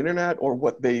find on the internet, or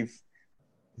what they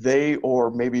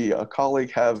or maybe a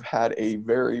colleague have had a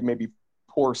very maybe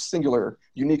poor singular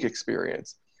unique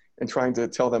experience, and trying to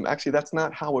tell them actually that's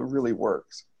not how it really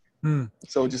works.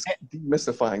 So just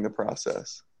demystifying the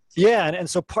process. Yeah, and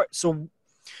so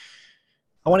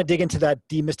I want to dig into that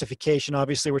demystification.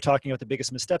 Obviously, we're talking about the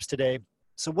biggest missteps today.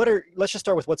 So let's just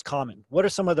start with what's common. What are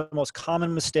some of the most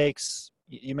common mistakes?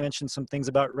 You mentioned some things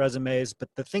about resumes, but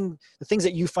the things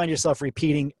that you find yourself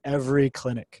repeating every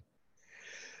clinic.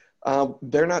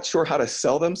 They're not sure how to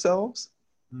sell themselves.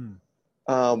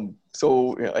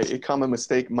 So a common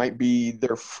mistake might be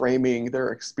they're framing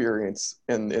their experience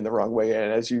in the wrong way.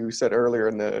 And as you said earlier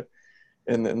in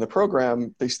the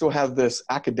program, they still have this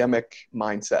academic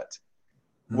mindset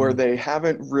where they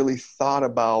haven't really thought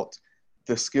about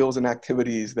the skills and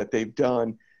activities that they've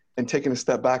done and taking a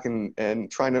step back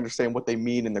and trying to understand what they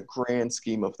mean in the grand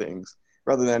scheme of things,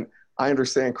 rather than I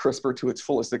understand CRISPR to its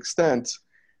fullest extent.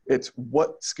 It's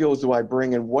what skills do I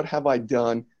bring and what have I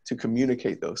done to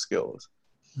communicate those skills?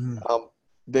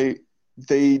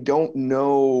 They don't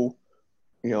know,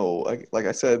 like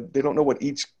I said, they don't know what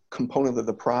each component of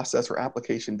the process or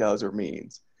application does or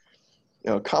means.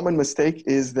 A common mistake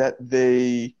is that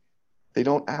they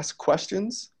don't ask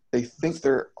questions. They think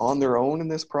they're on their own in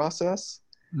this process.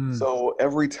 So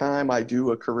every time I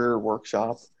do a career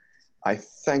workshop, I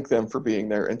thank them for being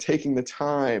there and taking the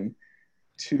time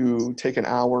to take an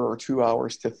hour or 2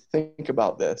 hours to think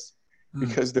about this,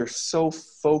 because they're so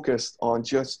focused on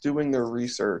just doing their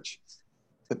research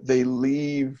that they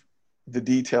leave the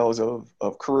details of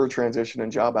career transition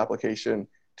and job application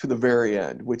to the very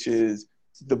end, which is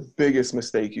the biggest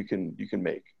mistake you can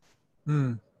make.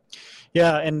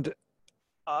 Yeah. And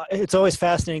it's always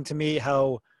fascinating to me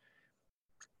how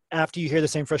after you hear the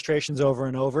same frustrations over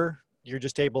and over, you're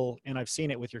just able, and I've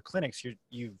seen it with your clinics,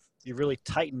 you've really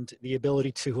tightened the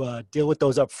ability to deal with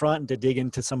those up front and to dig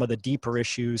into some of the deeper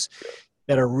issues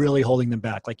that are really holding them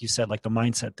back. Like you said, like the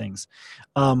mindset things.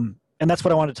 And that's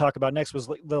what I wanted to talk about next, was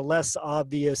the less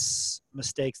obvious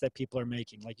mistakes that people are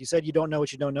making. Like you said, you don't know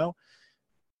what you don't know.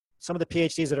 Some of the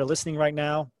PhDs that are listening right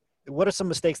now, what are some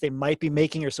mistakes they might be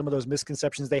making, or some of those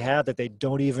misconceptions they have that they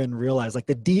don't even realize, like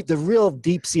the real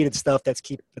deep-seated stuff that's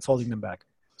holding them back?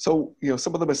 So,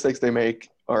 some of the mistakes they make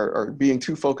are being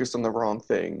too focused on the wrong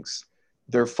things.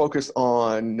 They're focused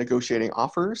on negotiating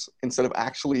offers instead of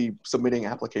actually submitting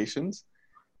applications.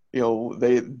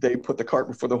 They put the cart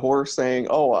before the horse, saying,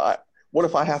 what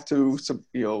if I have to,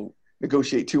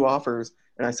 negotiate 2 offers?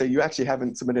 And I say, you actually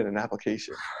haven't submitted an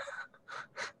application.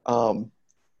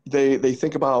 They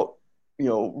think about,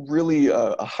 really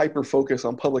a hyper focus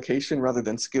on publication rather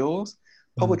than skills.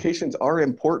 Publications are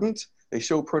important. They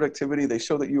show productivity. They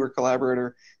show that you are a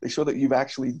collaborator. They show that you've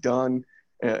actually done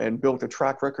and built a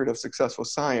track record of successful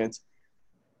science,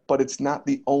 but it's not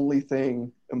the only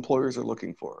thing employers are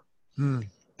looking for.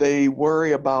 They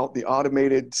worry about the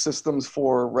automated systems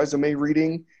for resume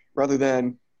reading rather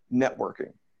than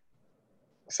networking.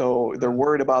 So they're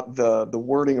worried about the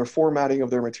wording or formatting of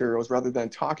their materials rather than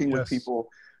talking with people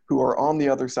who are on the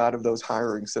other side of those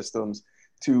hiring systems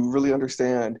to really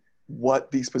understand what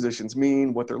these positions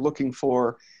mean, what they're looking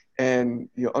for, and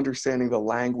understanding the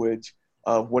language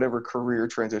of whatever career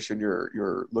transition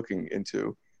you're looking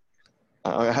into.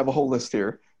 I have a whole list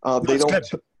here.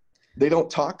 They don't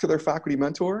talk to their faculty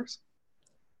mentors.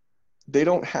 They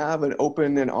don't have an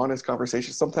open and honest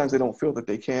conversation. Sometimes they don't feel that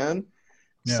they can.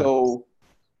 So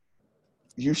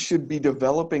you should be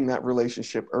developing that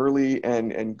relationship early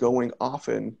and going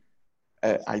often,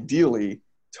 ideally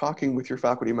talking with your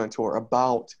faculty mentor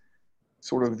about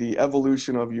sort of the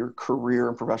evolution of your career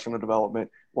and professional development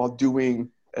while doing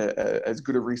as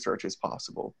good a research as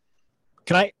possible.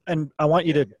 I want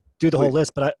you to do the whole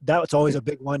list, but that's always a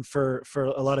big one for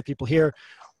a lot of people here.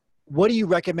 What do you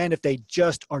recommend if they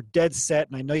just are dead set?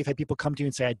 And I know you've had people come to you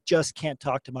and say, I just can't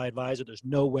talk to my advisor. There's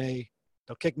no way.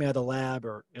 They'll kick me out of the lab,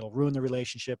 or it'll ruin the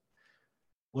relationship.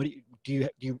 What do you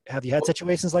have you had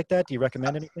situations like that? Do you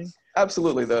recommend anything?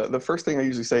 Absolutely. The first thing I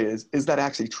usually say is that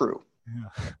actually true?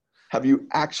 Yeah. Have you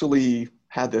actually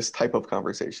had this type of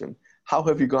conversation? How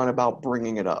have you gone about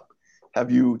bringing it up? Have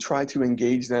you tried to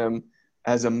engage them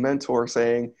as a mentor,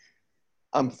 saying,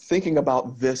 I'm thinking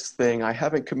about this thing. I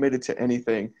haven't committed to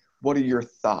anything. What are your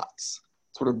thoughts?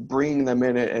 Sort of bringing them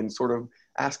in and sort of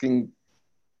asking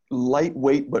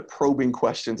lightweight but probing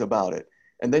questions about it.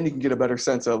 And then you can get a better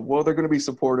sense of, well, they're going to be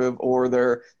supportive, or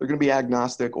they're going to be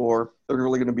agnostic, or they're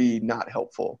really going to be not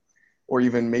helpful, or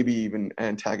maybe even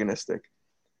antagonistic.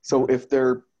 So if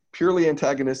they're purely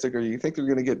antagonistic, or you think they're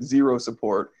going to get zero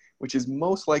support, which is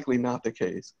most likely not the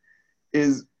case,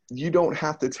 is you don't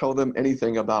have to tell them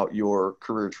anything about your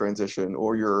career transition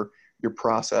or your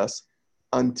process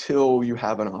until you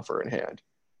have an offer in hand.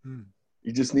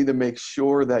 You just need to make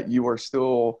sure that you are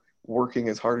still working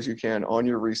as hard as you can on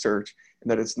your research,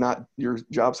 and that it's not, your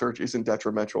job search isn't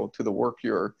detrimental to the work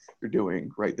you're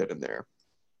doing right then and there.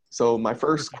 So my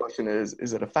first question is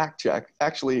it a fact check?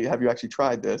 Actually, have you actually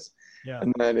tried this? Yeah.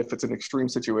 And then if it's an extreme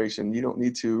situation, you don't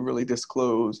need to really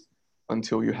disclose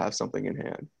until you have something in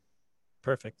hand.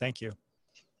 Perfect. Thank you.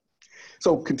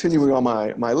 So continuing on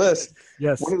my list,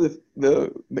 yes. One of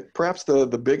the perhaps the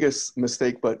biggest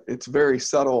mistake, but it's very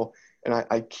subtle, and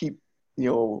I keep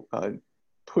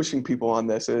pushing people on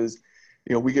this, is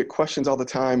we get questions all the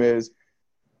time, is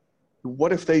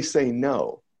what if they say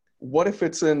no? What if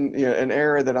it's in an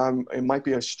area that it might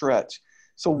be a stretch?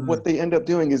 So what they end up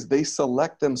doing is they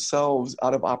select themselves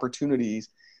out of opportunities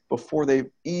before they've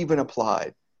even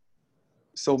applied.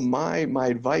 So my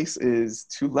advice is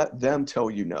to let them tell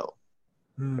you no.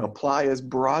 Apply as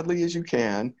broadly as you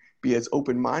can, be as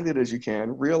open-minded as you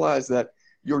can, realize that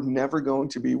you're never going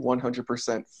to be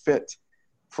 100% fit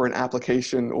for an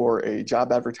application or a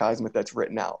job advertisement that's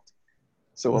written out.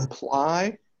 So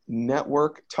apply,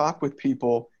 network, talk with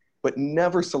people, but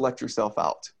never select yourself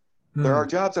out. There are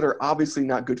jobs that are obviously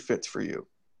not good fits for you.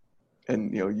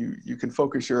 And, you can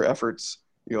focus your efforts,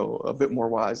 a bit more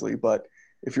wisely. But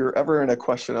if you're ever in a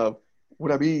question of,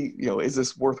 would I be, is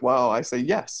this worthwhile? I say,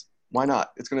 yes, why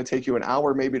not? It's going to take you an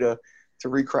hour maybe to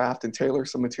recraft and tailor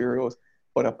some materials,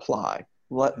 but apply.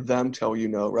 Let them tell you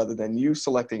no rather than you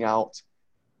selecting out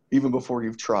even before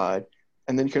you've tried.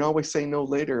 And then you can always say no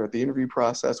later at the interview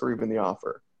process or even the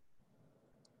offer.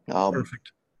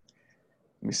 Perfect.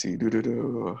 Let me see.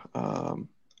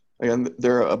 Again,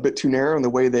 they're a bit too narrow in the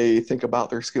way they think about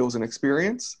their skills and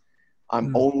experience.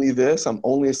 I'm only this. I'm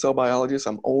only a cell biologist.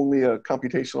 I'm only a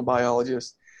computational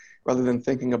biologist, rather than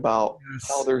thinking about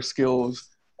how their skills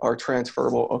are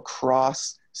transferable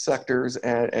across sectors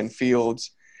and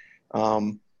fields.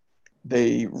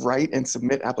 They write and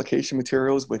submit application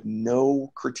materials with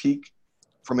no critique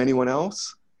from anyone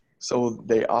else. So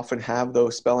they often have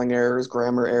those spelling errors,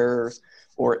 grammar errors,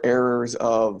 or errors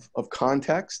of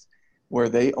context, where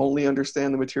they only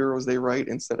understand the materials they write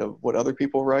instead of what other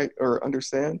people write or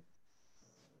understand.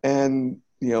 And,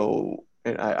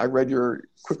 and I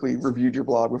quickly reviewed your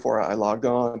blog before I logged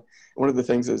on. One of the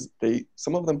things is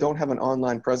some of them don't have an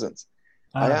online presence.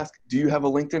 I ask, do you have a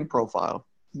LinkedIn profile?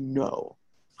 No.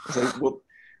 I say, well,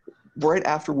 right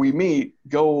after we meet,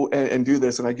 go and do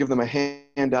this. And I give them a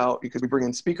handout, because we bring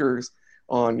in speakers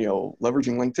on,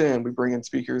 leveraging LinkedIn. We bring in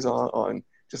speakers on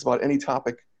just about any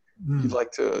topic you'd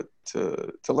like to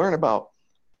learn about.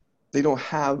 They don't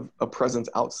have a presence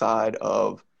outside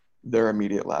of their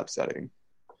immediate lab setting.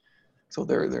 So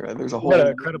there's a whole— What an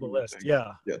incredible list. Thing. Yeah.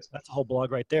 Yes. That's a whole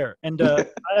blog right there. And I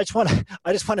just want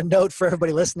to note for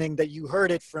everybody listening that you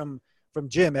heard it from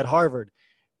Jim at Harvard.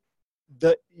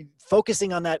 The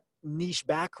focusing on that niche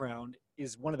background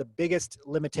is one of the biggest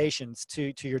limitations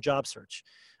to your job search.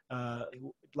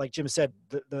 Like Jim said,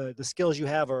 the skills you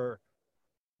have are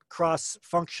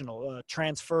cross-functional,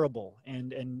 transferable,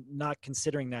 and not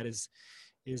considering that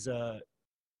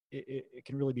it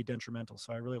can really be detrimental.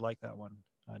 So I really like that one,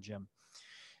 Jim.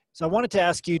 So I wanted to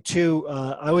ask you too,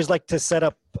 I always like to set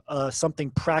up something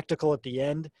practical at the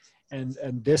end,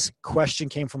 and this question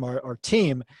came from our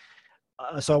team.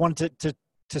 So I wanted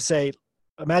to say,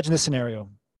 imagine this scenario.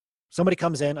 Somebody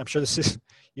comes in, I'm sure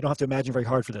you don't have to imagine very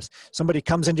hard for this. Somebody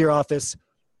comes into your office,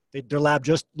 their lab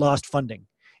just lost funding,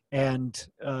 and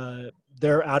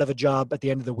they're out of a job at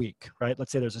the end of the week, right?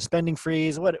 Let's say there's a spending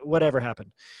freeze, whatever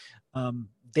happened.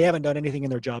 They haven't done anything in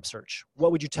their job search.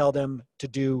 What would you tell them to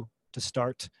do to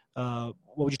start? What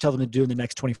would you tell them to do in the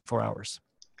next 24 hours?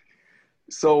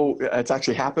 So it's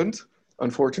actually happened.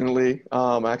 Unfortunately,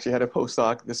 I actually had a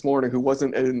postdoc this morning who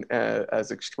wasn't in as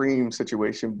extreme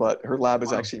situation, but her lab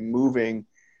is actually moving,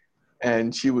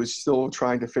 and she was still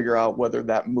trying to figure out whether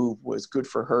that move was good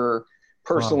for her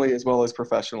personally as well as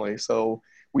professionally. So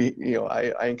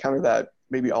I encounter that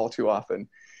maybe all too often.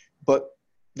 But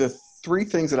the three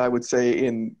things that I would say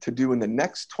to do in the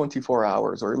next 24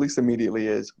 hours, or at least immediately,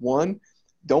 is: one,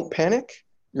 don't panic.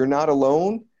 You're not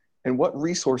alone. And what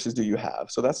resources do you have?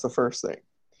 So that's the first thing.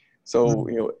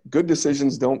 So, good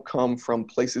decisions don't come from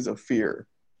places of fear.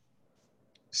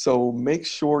 So make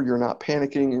sure you're not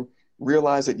panicking.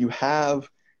 Realize that you have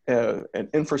an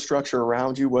infrastructure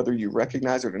around you, whether you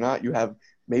recognize it or not. You have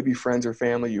maybe friends or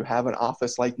family. You have an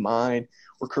office like mine,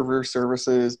 or career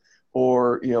services,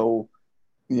 or,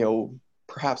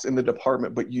 perhaps in the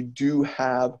department, but you do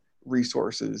have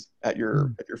resources at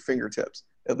your fingertips.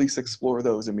 At least explore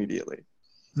those immediately.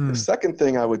 The second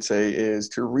thing I would say is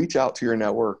to reach out to your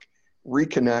network,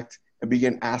 reconnect, and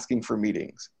begin asking for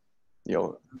meetings.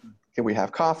 Can we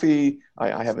have coffee?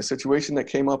 I have a situation that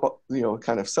came up,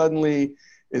 kind of suddenly.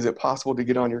 Is it possible to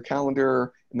get on your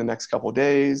calendar in the next couple of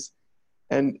days?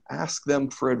 And ask them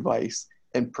for advice,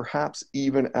 and perhaps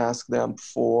even ask them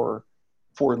for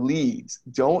leads.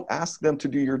 Don't ask them to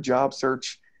do your job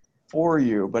search for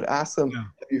you, but ask them,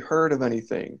 have you heard of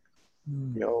anything?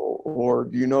 Or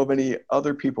do you know of any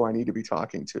other people I need to be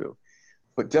talking to?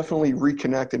 But definitely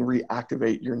reconnect and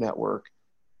reactivate your network,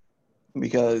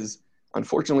 because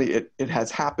unfortunately it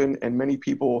has happened, and many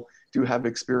people do have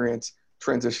experience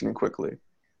transitioning quickly.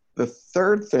 The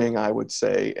third thing I would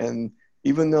say, and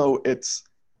even though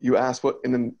you asked what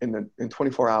in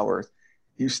 24 hours,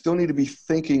 you still need to be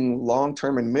thinking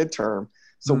long-term and midterm.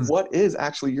 So what is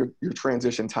actually your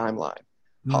transition timeline?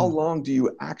 How long do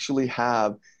you actually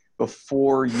have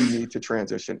before you need to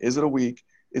transition? Is it a week?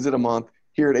 Is it a month?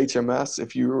 Here at HMS,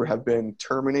 if you have been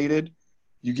terminated,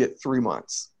 you get 3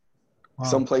 months. Wow.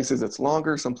 Some places it's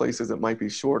longer, some places it might be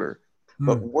shorter.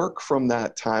 But work from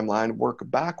that timeline, work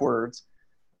backwards,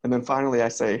 and then finally I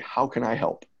say, how can I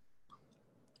help?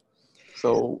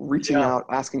 So reaching out,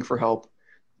 asking for help,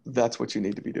 that's what you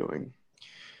need to be doing.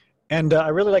 And I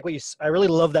really like I really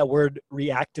love that word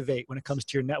reactivate when it comes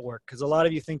to your network, because a lot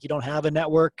of you think you don't have a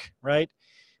network, right?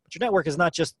 But your network is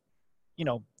not just,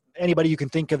 anybody you can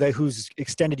think of that who's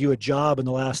extended you a job in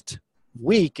the last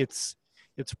week. It's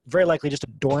very likely just a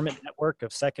dormant network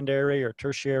of secondary or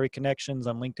tertiary connections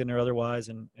on LinkedIn or otherwise.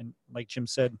 And like Jim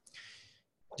said,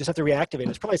 just have to reactivate.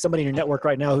 There's probably somebody in your network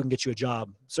right now who can get you a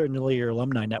job, certainly your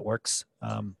alumni networks.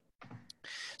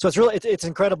 So it's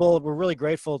incredible. We're really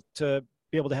grateful to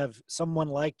be able to have someone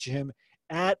like Jim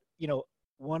at,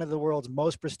 one of the world's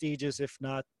most prestigious, if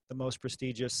not the most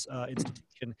prestigious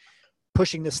institution,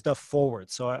 pushing this stuff forward.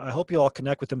 So I hope you all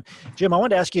connect with him. Jim, I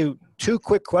wanted to ask you 2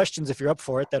 quick questions, if you're up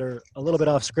for it, that are a little bit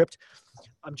off script.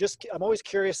 I'm always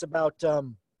curious about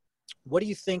what do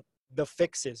you think the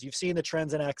fix is? You've seen the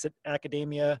trends in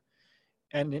academia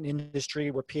and in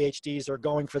industry where PhDs are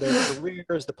going for their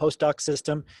careers, the postdoc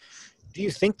system. Do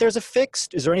you think there's a fix?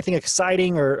 Is there anything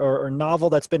exciting or novel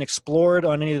that's been explored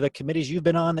on any of the committees you've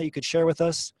been on that you could share with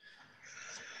us?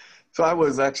 So I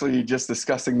was actually just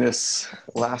discussing this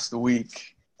last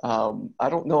week. I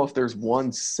don't know if there's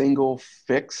one single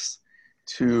fix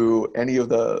to any of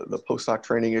the postdoc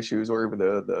training issues, or even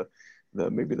the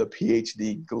maybe the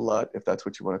PhD glut, if that's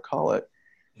what you want to call it.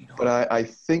 But I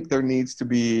think there needs to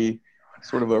be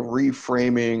sort of a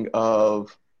reframing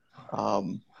of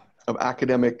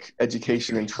academic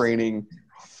education and training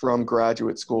from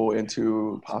graduate school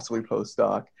into possibly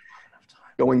postdoc,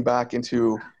 going back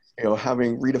into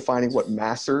redefining what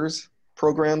master's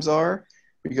programs are,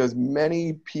 because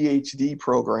many PhD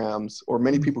programs, or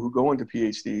many people who go into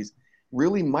PhDs,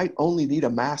 really might only need a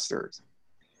master's,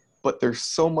 but there's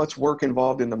so much work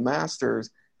involved in the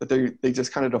master's that they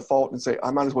just kind of default and say,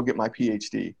 I might as well get my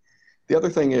PhD. The other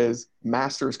thing is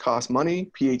masters cost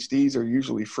money. PhDs are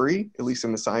usually free, at least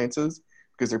in the sciences,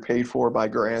 because they're paid for by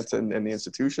grants and the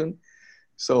institution.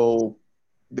 So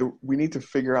we need to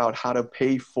figure out how to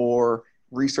pay for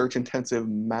research intensive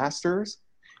masters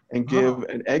and give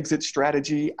an exit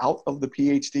strategy out of the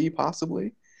PhD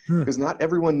possibly, because not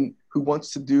everyone who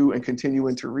wants to do and continue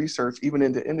into research, even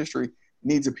into industry,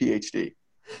 needs a PhD.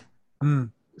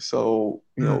 So,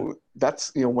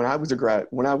 that's, when I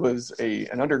was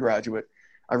an undergraduate,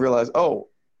 I realized,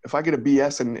 if I get a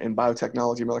BS in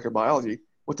biotechnology, molecular biology,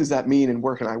 what does that mean and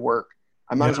where can I work?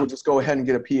 I might as well just go ahead and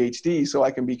get a PhD so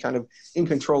I can be kind of in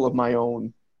control of my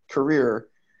own career.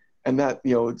 And that,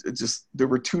 there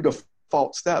were 2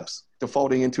 default steps: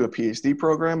 defaulting into a PhD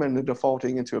program and then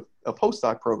defaulting into a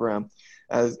postdoc program.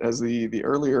 As the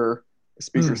earlier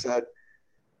speaker said,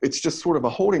 it's just sort of a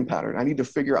holding pattern. I need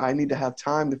to have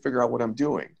time to figure out what I'm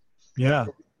doing. Yeah.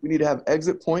 We need to have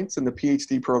exit points in the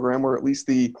PhD program, or at least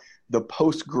the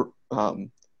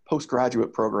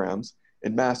postgraduate programs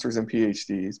in masters and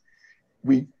PhDs.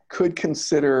 We could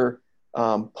consider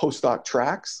postdoc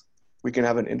tracks. We can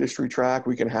have an industry track.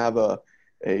 We can have a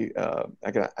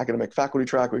academic faculty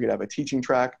track. We could have a teaching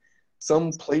track.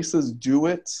 Some places do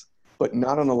it, but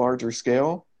not on a larger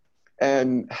scale.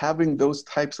 And having those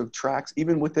types of tracks,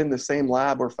 even within the same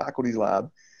lab or faculty's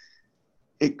lab,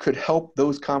 it could help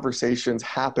those conversations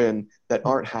happen that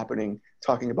aren't happening,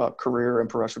 talking about career and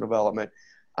professional development.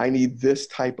 I need this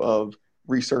type of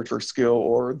research or skill,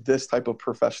 or this type of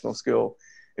professional skill,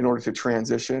 in order to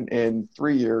transition in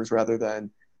 3 years rather than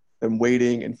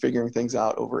waiting and figuring things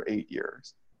out over 8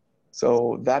 years.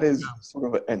 So that is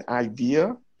sort of an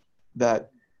idea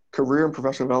that career and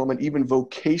professional development, even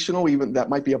vocational, even that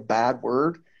might be a bad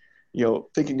word,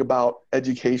 thinking about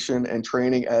education and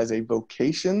training as a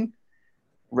vocation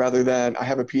rather than I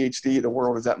have a PhD, the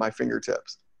world is at my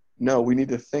fingertips. No, we need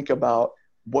to think about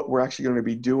what we're actually going to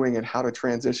be doing and how to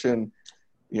transition,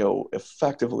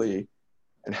 effectively,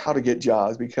 and how to get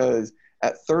jobs, because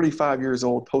at 35 years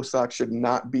old, postdocs should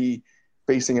not be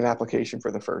facing an application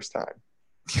for the first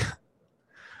time.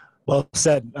 Well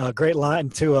said. Great line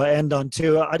to end on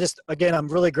too. I'm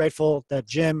really grateful that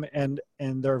Jim and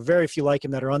there are very few like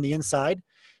him that are on the inside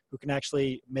who can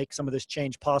actually make some of this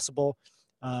change possible.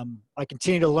 I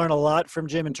continue to learn a lot from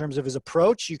Jim in terms of his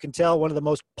approach. You can tell one of the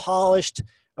most polished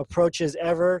approaches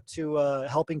ever to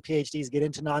helping PhDs get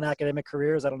into non-academic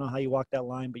careers. I don't know how you walk that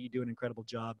line, but you do an incredible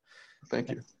job. Thank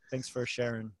you. Thanks for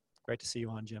sharing. Great to see you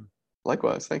on, Jim.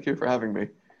 Likewise. Thank you for having me.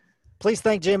 Please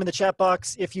thank Jim in the chat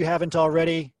box if you haven't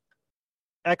already.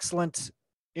 Excellent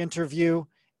interview.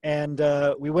 And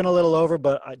we went a little over,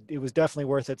 but it was definitely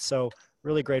worth it. So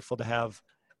really grateful to have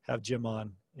Jim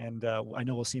on. And I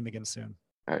know we'll see him again soon.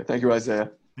 All right. Thank you,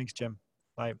 Isaiah. Thanks, Jim.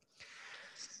 Bye.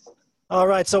 All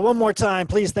right. So one more time,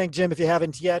 please thank Jim if you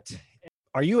haven't yet.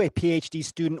 Are you a PhD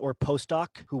student or postdoc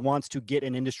who wants to get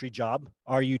an industry job?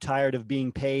 Are you tired of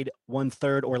being paid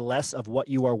 1/3 or less of what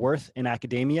you are worth in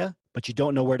academia, but you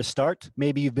don't know where to start?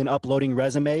 Maybe you've been uploading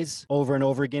resumes over and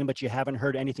over again, but you haven't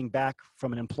heard anything back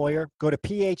from an employer. Go to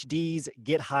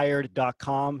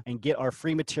phdsgethired.com and get our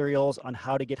free materials on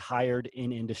how to get hired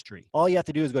in industry. All you have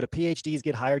to do is go to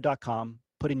phdsgethired.com,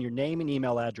 put in your name and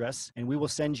email address, and we will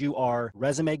send you our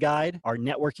resume guide, our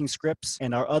networking scripts,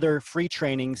 and our other free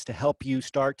trainings to help you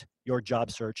start your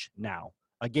job search now.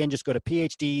 Again, just go to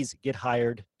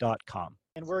phdsgethired.com.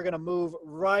 And we're going to move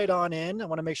right on in. I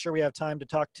want to make sure we have time to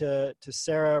talk to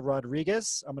Sarah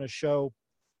Rodriguez. I'm going to show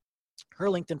her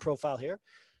LinkedIn profile here.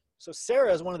 So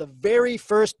Sarah is one of the very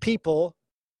first people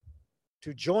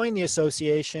to join the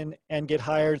association and get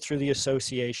hired through the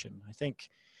association. I think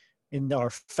in our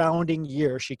founding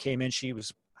year, she came in, she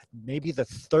was maybe the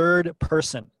third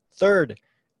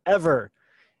ever.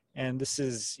 And this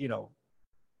is,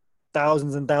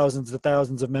 thousands and thousands and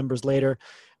thousands of members later.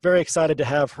 Very excited to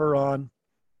have her on.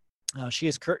 She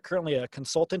is currently a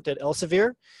consultant at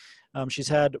Elsevier. She's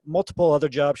had multiple other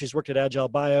jobs. She's worked at Agile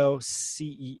Bio,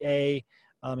 CEA,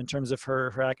 in terms of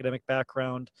her academic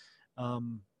background.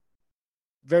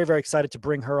 Very, very excited to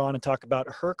bring her on and talk about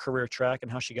her career track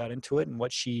and how she got into it and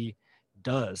what she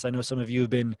does. I know some of you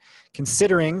have been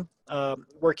considering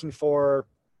working for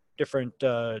different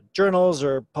journals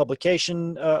or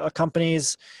publication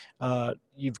companies.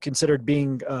 You've considered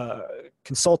being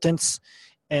consultants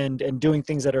and doing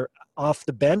things that are off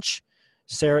the bench.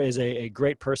 Sarah is a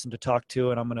great person to talk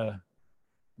to, and I'm going to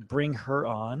bring her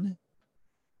on.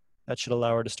 That should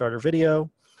allow her to start her video.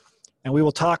 And we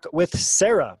will talk with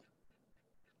Sarah.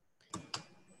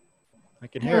 I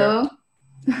can hear her.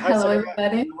 Hi, Hello, Sarah.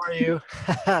 everybody. How are you?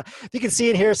 If you can see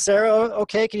and hear Sarah,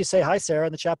 okay, can you say hi, Sarah,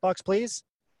 in the chat box, please?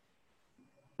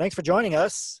 Thanks for joining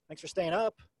us. Thanks for staying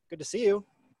up. Good to see you.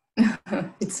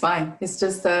 It's fine. It's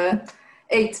just 8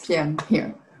 p.m.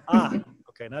 here.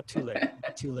 Okay, not too late.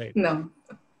 Not too late. No.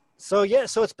 So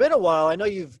so it's been a while. I know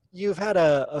you've had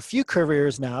a few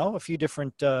careers now, a few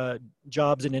different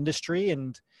jobs in industry,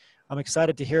 and I'm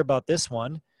excited to hear about this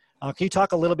one. Can you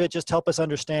talk a little bit, just help us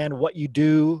understand what you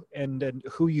do and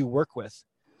who you work with?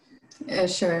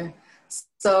 Sure.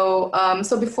 So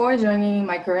before joining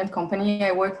my current company,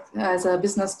 I worked as a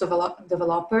business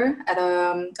developer at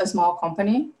a small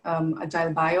company,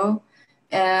 Agile Bio,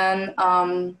 and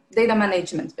data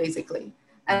management, basically.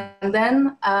 And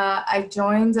then I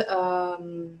joined a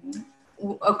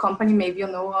company maybe you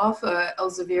know of,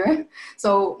 Elsevier.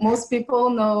 So most people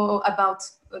know about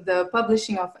the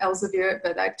publishing of Elsevier,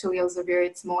 but actually Elsevier,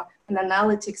 it's more an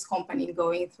analytics company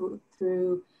going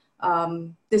through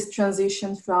this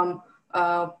transition from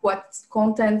what's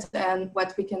content and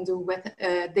what we can do with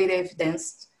data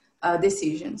evidence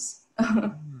decisions.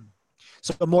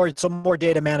 So more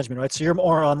data management, right? So you're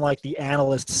more on like the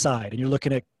analyst side, and you're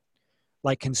looking at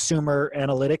like consumer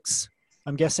analytics,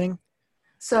 I'm guessing.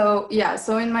 So yeah,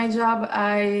 so in my job,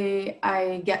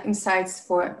 I get insights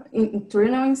for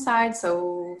internal insights.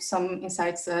 So some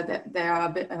insights that they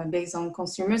are based on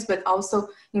consumers, but also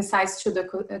insights to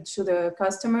the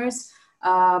customers,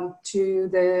 to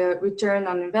the return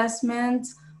on investment.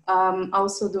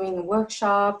 Also doing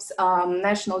workshops,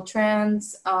 national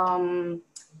trends,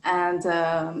 and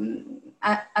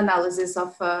analysis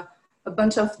of a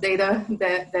bunch of data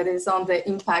that is on the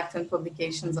impact and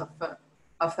publications of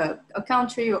a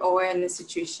country or an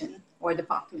institution or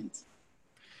department.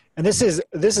 And this is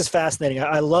fascinating.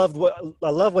 I love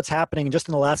what's happening just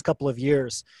in the last couple of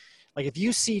years. Like if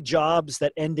you see jobs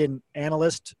that end in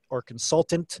analyst or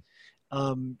consultant,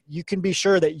 you can be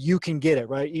sure that you can get it,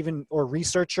 right? Even or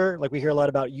researcher, like we hear a lot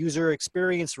about user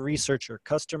experience researcher,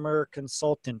 customer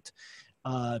consultant,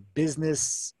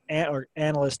 business or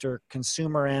analyst or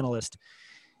consumer analyst.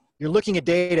 You're looking at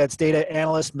data. It's data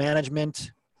analyst,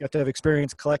 management. You have to have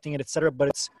experience collecting it, et cetera, but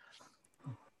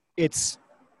it's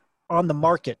on the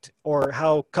market or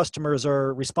how customers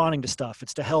are responding to stuff.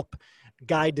 It's to help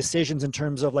guide decisions in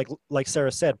terms of like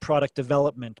Sarah said, product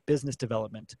development, business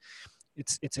development.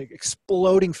 It's an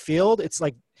exploding field. It's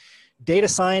like data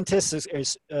scientists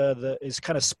is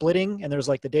kind of splitting, and there's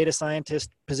like the data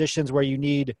scientist positions where you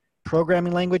need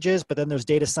programming languages, but then there's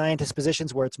data scientist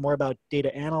positions where it's more about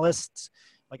data analysts,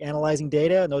 like analyzing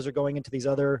data, and those are going into these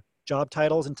other job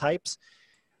titles and types.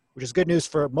 which is good news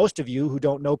for most of you who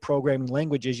don't know programming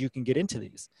languages. You can get into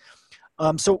these.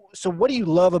 So what do you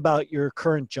love about your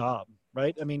current job,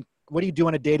 right? I mean, what do you do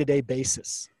on a day-to-day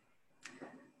basis?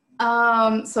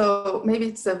 So maybe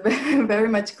it's a very, very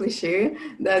much cliche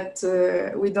that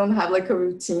we don't have like a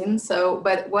routine.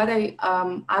 But what I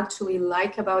actually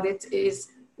like about it is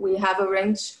we have a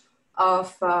range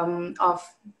of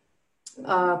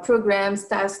programs,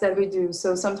 tasks that we do.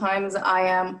 So sometimes I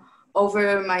am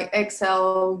over my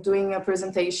Excel doing a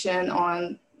presentation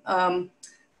on how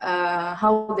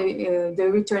the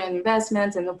return on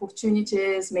investment and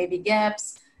opportunities, maybe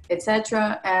gaps,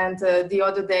 etc. And the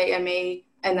other day I may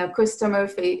and a customer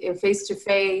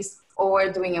face-to-face, or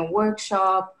doing a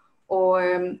workshop,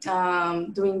 or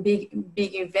doing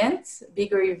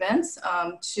bigger events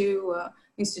to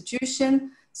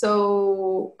institution.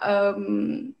 So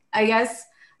I guess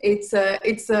it's a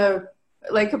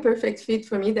like a perfect fit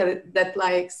for me that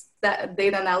likes that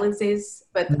data analysis,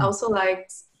 but also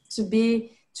likes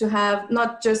to have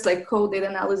not just like code data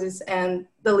analysis and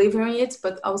delivering it,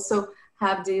 but also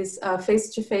have this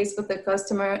face-to-face with the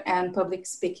customer and public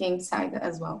speaking side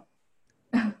as well.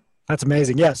 That's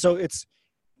amazing. Yeah. So it's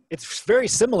very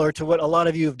similar to what a lot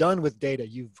of you have done with data.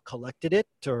 You've collected it,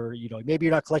 or, maybe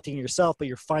you're not collecting it yourself, but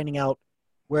you're finding out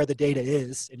where the data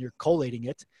is and you're collating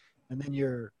it, and then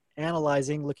you're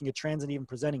analyzing, looking at trends, and even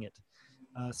presenting it.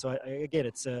 So again,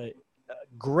 it's a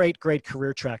great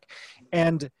career track.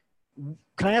 And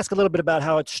can I ask a little bit about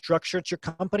how it's structured at your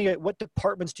company? What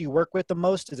departments do you work with the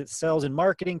most? Is it sales and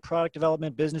marketing, product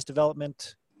development, business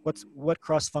development? What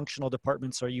cross-functional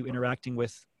departments are you interacting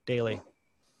with daily?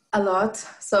 A lot.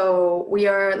 So we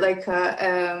are like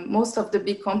most of the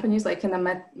big companies, like in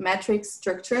a matrix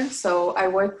structure. So I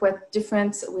work with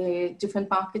different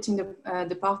marketing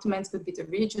departments, could be the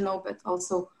regional, but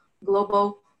also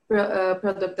global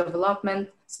product development.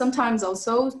 Sometimes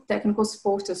also technical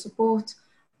support to support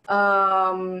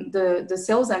the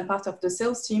sales and part of the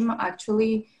sales team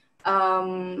actually,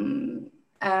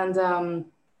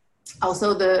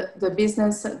 also the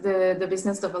business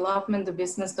development, the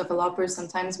business developers.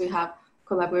 Sometimes we have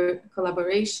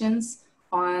collaborations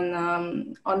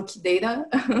on key data,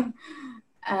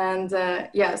 and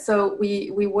so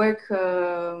we work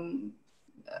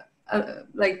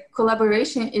like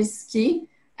collaboration is key,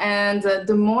 and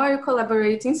the more you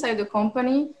collaborate inside the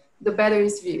company, the better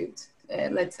it's viewed.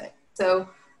 Let's say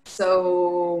so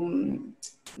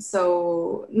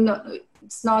no,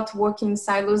 it's not working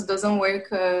silos, doesn't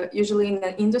work usually in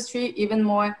the industry, even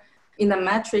more in a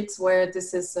matrix where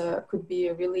this is could be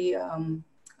a really a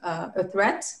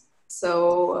threat.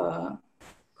 So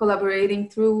collaborating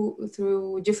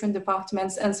through different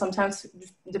departments, and sometimes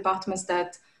departments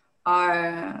that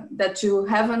you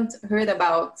haven't heard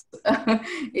about.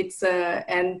 It's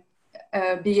and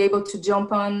be able to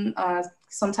jump on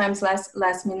sometimes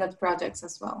last minute projects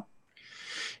as well.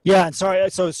 Yeah, and sorry.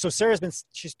 So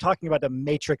she's talking about the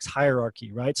matrix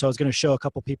hierarchy, right? So I was going to show a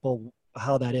couple people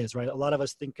how that is, right? A lot of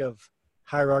us think of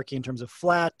hierarchy in terms of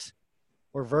flat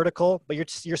or vertical, but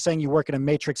you're saying you work in a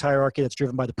matrix hierarchy that's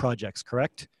driven by the projects,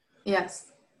 correct?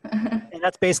 Yes. And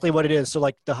that's basically what it is. So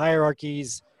like the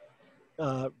hierarchies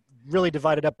really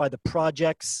divided up by the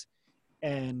projects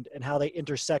and how they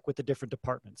intersect with the different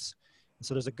departments. And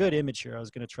so there's a good image here. I was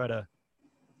going to try to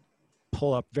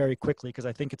pull up very quickly because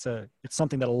I think it's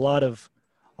something that a lot of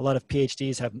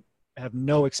PhDs have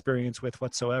no experience with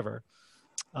whatsoever.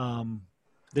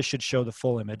 This should show the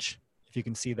full image if you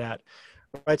can see that.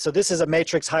 Right. So this is a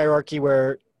matrix hierarchy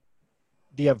where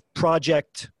you have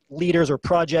project leaders or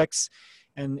projects,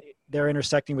 and they're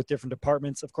intersecting with different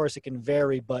departments. Of course, it can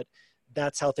vary, but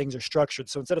that's how things are structured.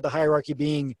 So instead of the hierarchy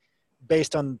being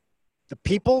based on the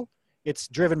people, it's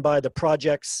driven by the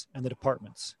projects and the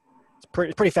departments. It's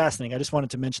pretty fascinating. I just wanted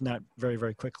to mention that very,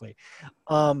 very quickly.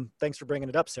 Thanks for bringing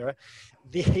it up, Sarah.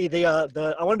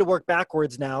 I wanted to work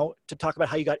backwards now to talk about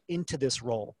how you got into this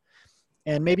role.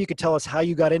 And maybe you could tell us how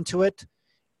you got into it,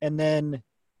 and then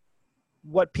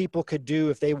what people could do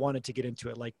if they wanted to get into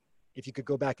it. Like if you could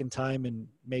go back in time and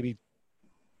maybe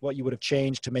what you would have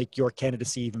changed to make your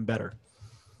candidacy even better.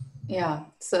 Yeah.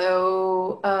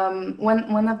 So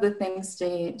one of the things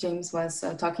James was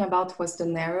talking about was the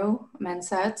narrow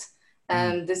mindset.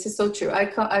 And this is so true. I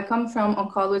come from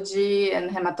oncology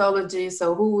and hematology,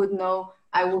 so who would know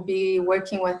I will be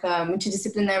working with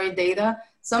multidisciplinary data.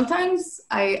 Sometimes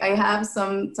I have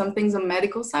some things on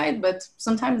medical side, but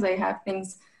sometimes I have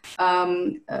things,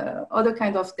 other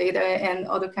kind of data and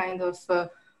other kind of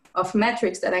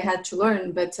metrics that I had to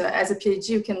learn. But as a PhD,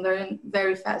 you can learn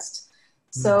very fast.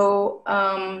 So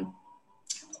a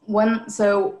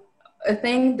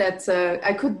thing that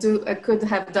I could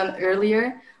have done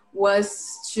earlier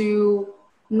was to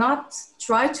not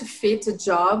try to fit a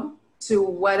job to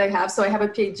what I have. So I have a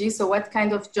PhD, so what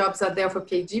kind of jobs are there for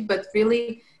PhD, but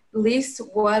really list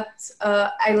what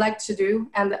I like to do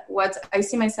and what I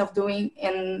see myself doing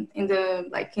in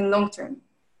long term.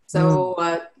 So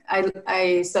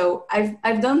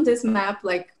I've done this map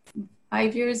like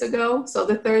 5 years ago. So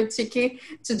the third ticket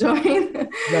to join.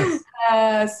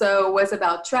 Yes. So it was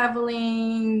about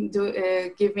traveling,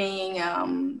 giving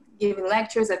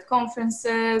lectures at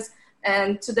conferences.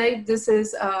 And today this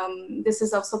is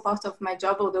also part of my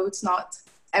job, although it's not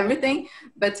everything,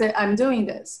 but I'm doing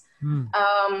this.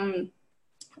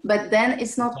 But then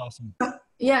it's not, awesome.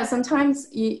 Yeah, sometimes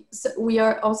we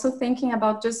are also thinking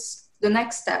about just the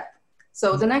next step.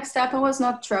 So the next step, I was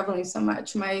not traveling so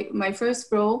much. My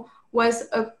first role was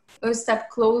a step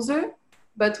closer,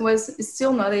 but was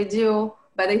still not ideal.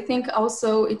 But I think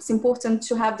also it's important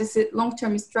to have this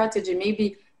long-term strategy.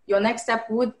 Maybe your next step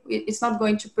it's not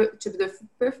going to be the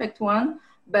perfect one,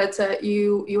 but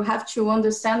you have to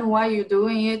understand why you're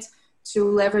doing it, to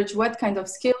leverage what kind of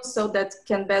skills so that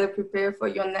can better prepare for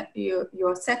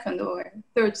your second or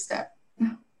third step.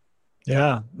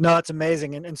 Yeah, no, it's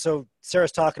amazing. And so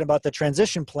Sarah's talking about the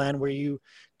transition plan where you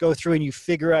go through and you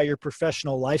figure out your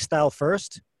professional lifestyle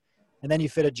first, and then you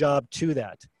fit a job to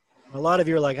that. And a lot of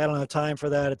you are like, I don't have time for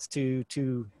that. It's too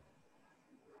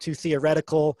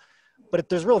theoretical. But if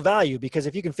there's real value, because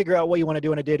if you can figure out what you want to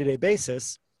do on a day-to-day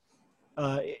basis,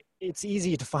 it's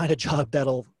easy to find a job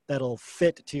that'll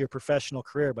fit to your professional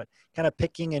career. But kind of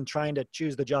picking and trying to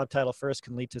choose the job title first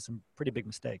can lead to some pretty big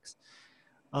mistakes.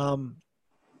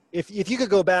 If you could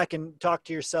go back and talk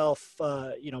to yourself,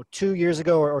 2 years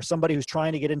ago, or somebody who's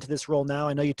trying to get into this role now,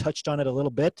 I know you touched on it a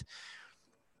little bit.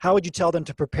 How would you tell them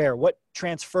to prepare? What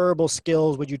transferable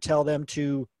skills would you tell them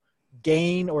to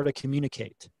gain or to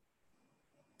communicate?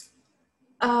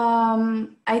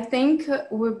 I think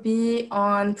would be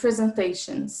on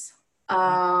presentations,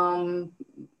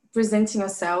 presenting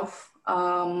yourself,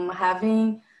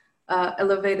 having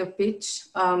elevator pitch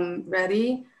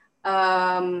ready,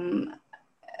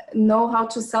 know how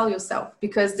to sell yourself,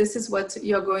 because this is what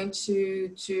you're going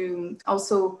to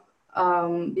also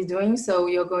be doing. So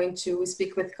you're going to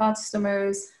speak with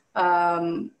customers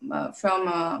from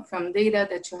data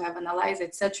that you have analyzed,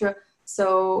 etc.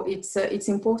 So it's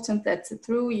important that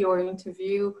through your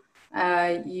interview,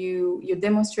 you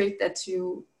demonstrate that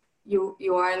you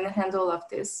are in the handle of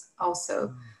this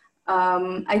also.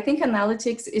 I think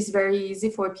analytics is very easy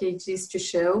for PhDs to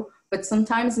show, but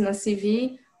sometimes in a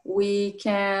CV, we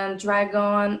can drag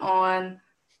on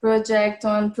project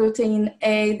on protein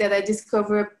A that I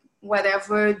discovered,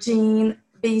 whatever, gene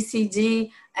B, C,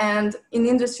 D, and in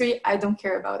industry, I don't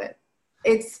care about it.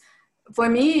 For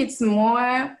me, it's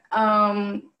more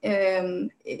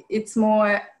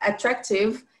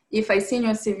attractive if I see in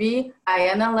your CV, I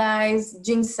analyze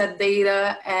gene set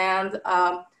data and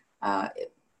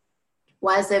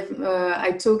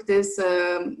I took this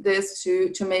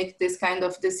to make this kind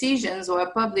of decisions, or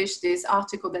I published this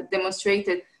article that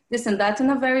demonstrated this and that in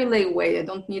a very lay way. I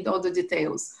don't need all the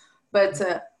details, but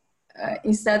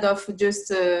instead of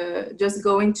just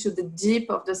going to the deep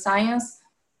of the science,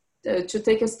 to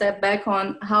take a step back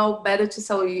on how better to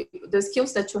sell the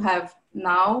skills that you have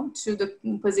now to the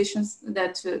positions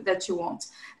that you want.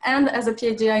 And as a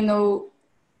PhD, I know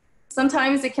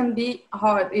sometimes it can be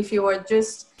hard if you are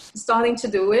just starting to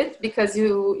do it, because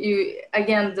you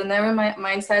again, the narrow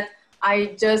mindset,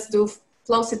 I just do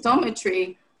flow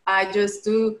cytometry, I just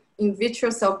do in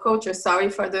vitro cell culture. Sorry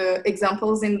for the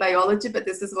examples in biology, but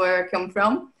this is where I come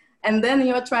from. And then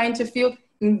you're trying to fill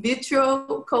in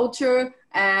vitro culture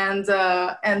and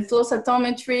flow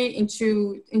cytometry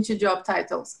into job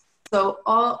titles. So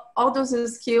all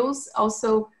those skills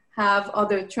also have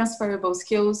other transferable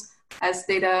skills as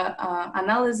data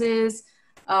analysis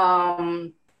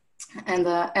and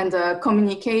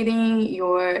communicating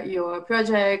your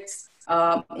projects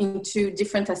into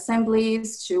different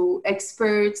assemblies to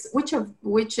experts,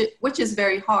 which is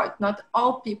very hard. Not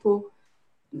all people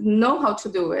know how to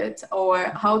do it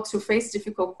or how to face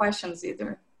difficult questions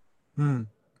either.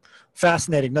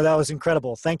 Fascinating. No, that was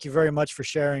incredible. Thank you very much for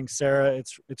sharing, Sarah.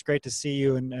 It's great to see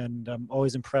you, and I'm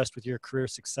always impressed with your career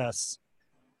success.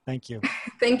 Thank you.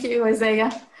 Thank you,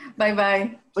 Isaiah.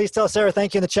 Bye-bye. Please tell Sarah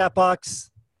thank you in the chat box.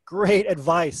 Great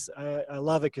advice. I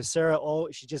love it because Sarah,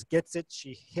 she just gets it.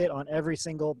 She hit on every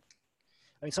single,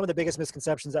 some of the biggest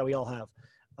misconceptions that we all have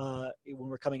when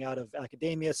we're coming out of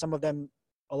academia. Some of them,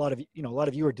 a lot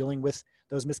of you are dealing with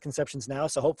those misconceptions now.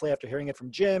 So hopefully after hearing it from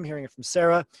Jim, hearing it from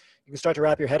Sarah, you can start to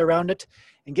wrap your head around it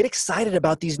and get excited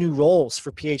about these new roles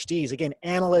for PhDs. Again,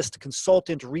 analyst,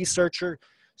 consultant, researcher,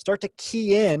 start to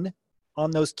key in on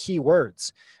those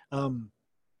keywords.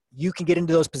 You can get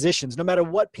into those positions no matter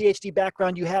what PhD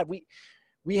background you have.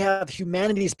 We have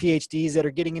humanities PhDs that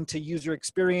are getting into user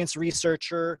experience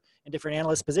researcher and different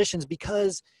analyst positions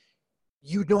because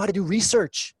you know how to do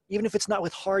research. Even if it's not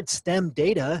with hard STEM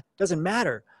data, doesn't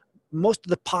matter. Most of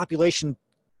the population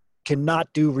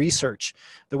cannot do research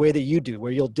the way that you do,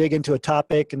 where you'll dig into a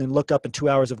topic and then look up and 2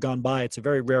 hours have gone by. It's a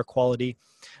very rare quality.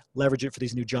 Leverage it for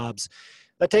these new jobs.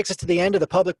 That takes us to the end of the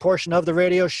public portion of the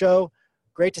radio show.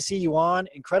 Great to see you on.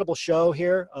 Incredible show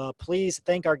here. Please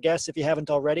thank our guests if you haven't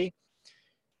already.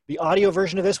 The audio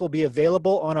version of this will be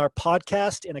available on our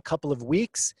podcast in a couple of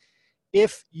weeks.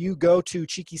 If you go to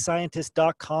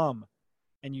cheekyscientist.com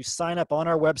and you sign up on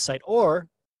our website, or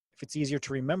if it's easier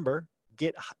to remember,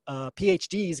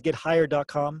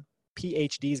 PhDsGetHired.com,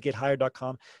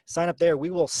 PhDsGetHired.com. Sign up there. We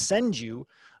will send you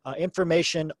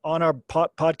information on our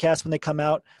podcasts when they come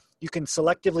out. You can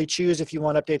selectively choose if you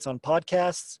want updates on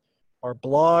podcasts or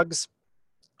blogs.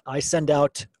 I send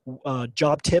out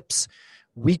job tips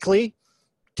weekly,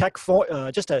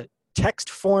 just a text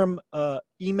form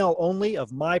email only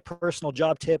of my personal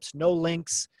job tips, no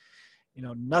links,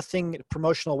 nothing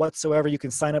promotional whatsoever. You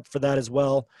can sign up for that as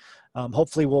well.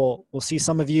 Hopefully we'll see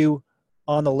some of you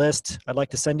on the list. I'd like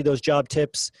to send you those job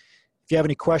tips. If you have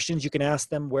any questions, you can ask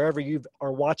them wherever you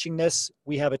are watching this.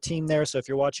 We have a team there. So if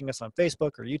you're watching us on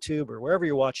Facebook or YouTube or wherever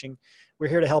you're watching, we're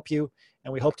here to help you.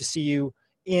 And we hope to see you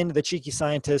in the Cheeky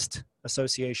Scientist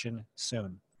Association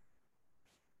soon.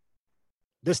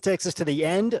 This takes us to the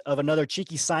end of another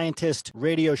Cheeky Scientist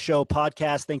radio show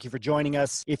podcast. Thank you for joining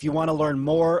us. If you want to learn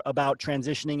more about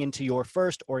transitioning into your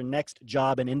first or next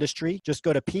job in industry, just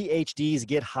go to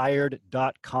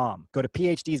phdsgethired.com. Go to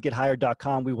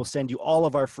phdsgethired.com. We will send you all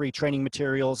of our free training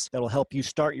materials that will help you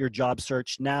start your job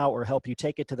search now or help you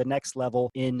take it to the next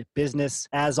level in business.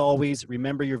 As always,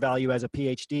 remember your value as a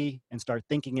PhD and start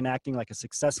thinking and acting like a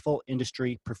successful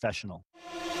industry professional.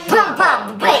 Boom,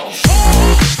 boom, bass.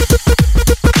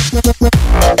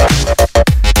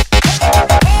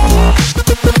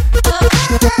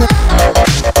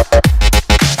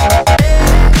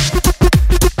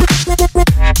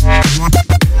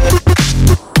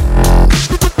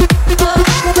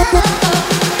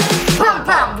 Boom,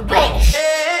 boom, bass.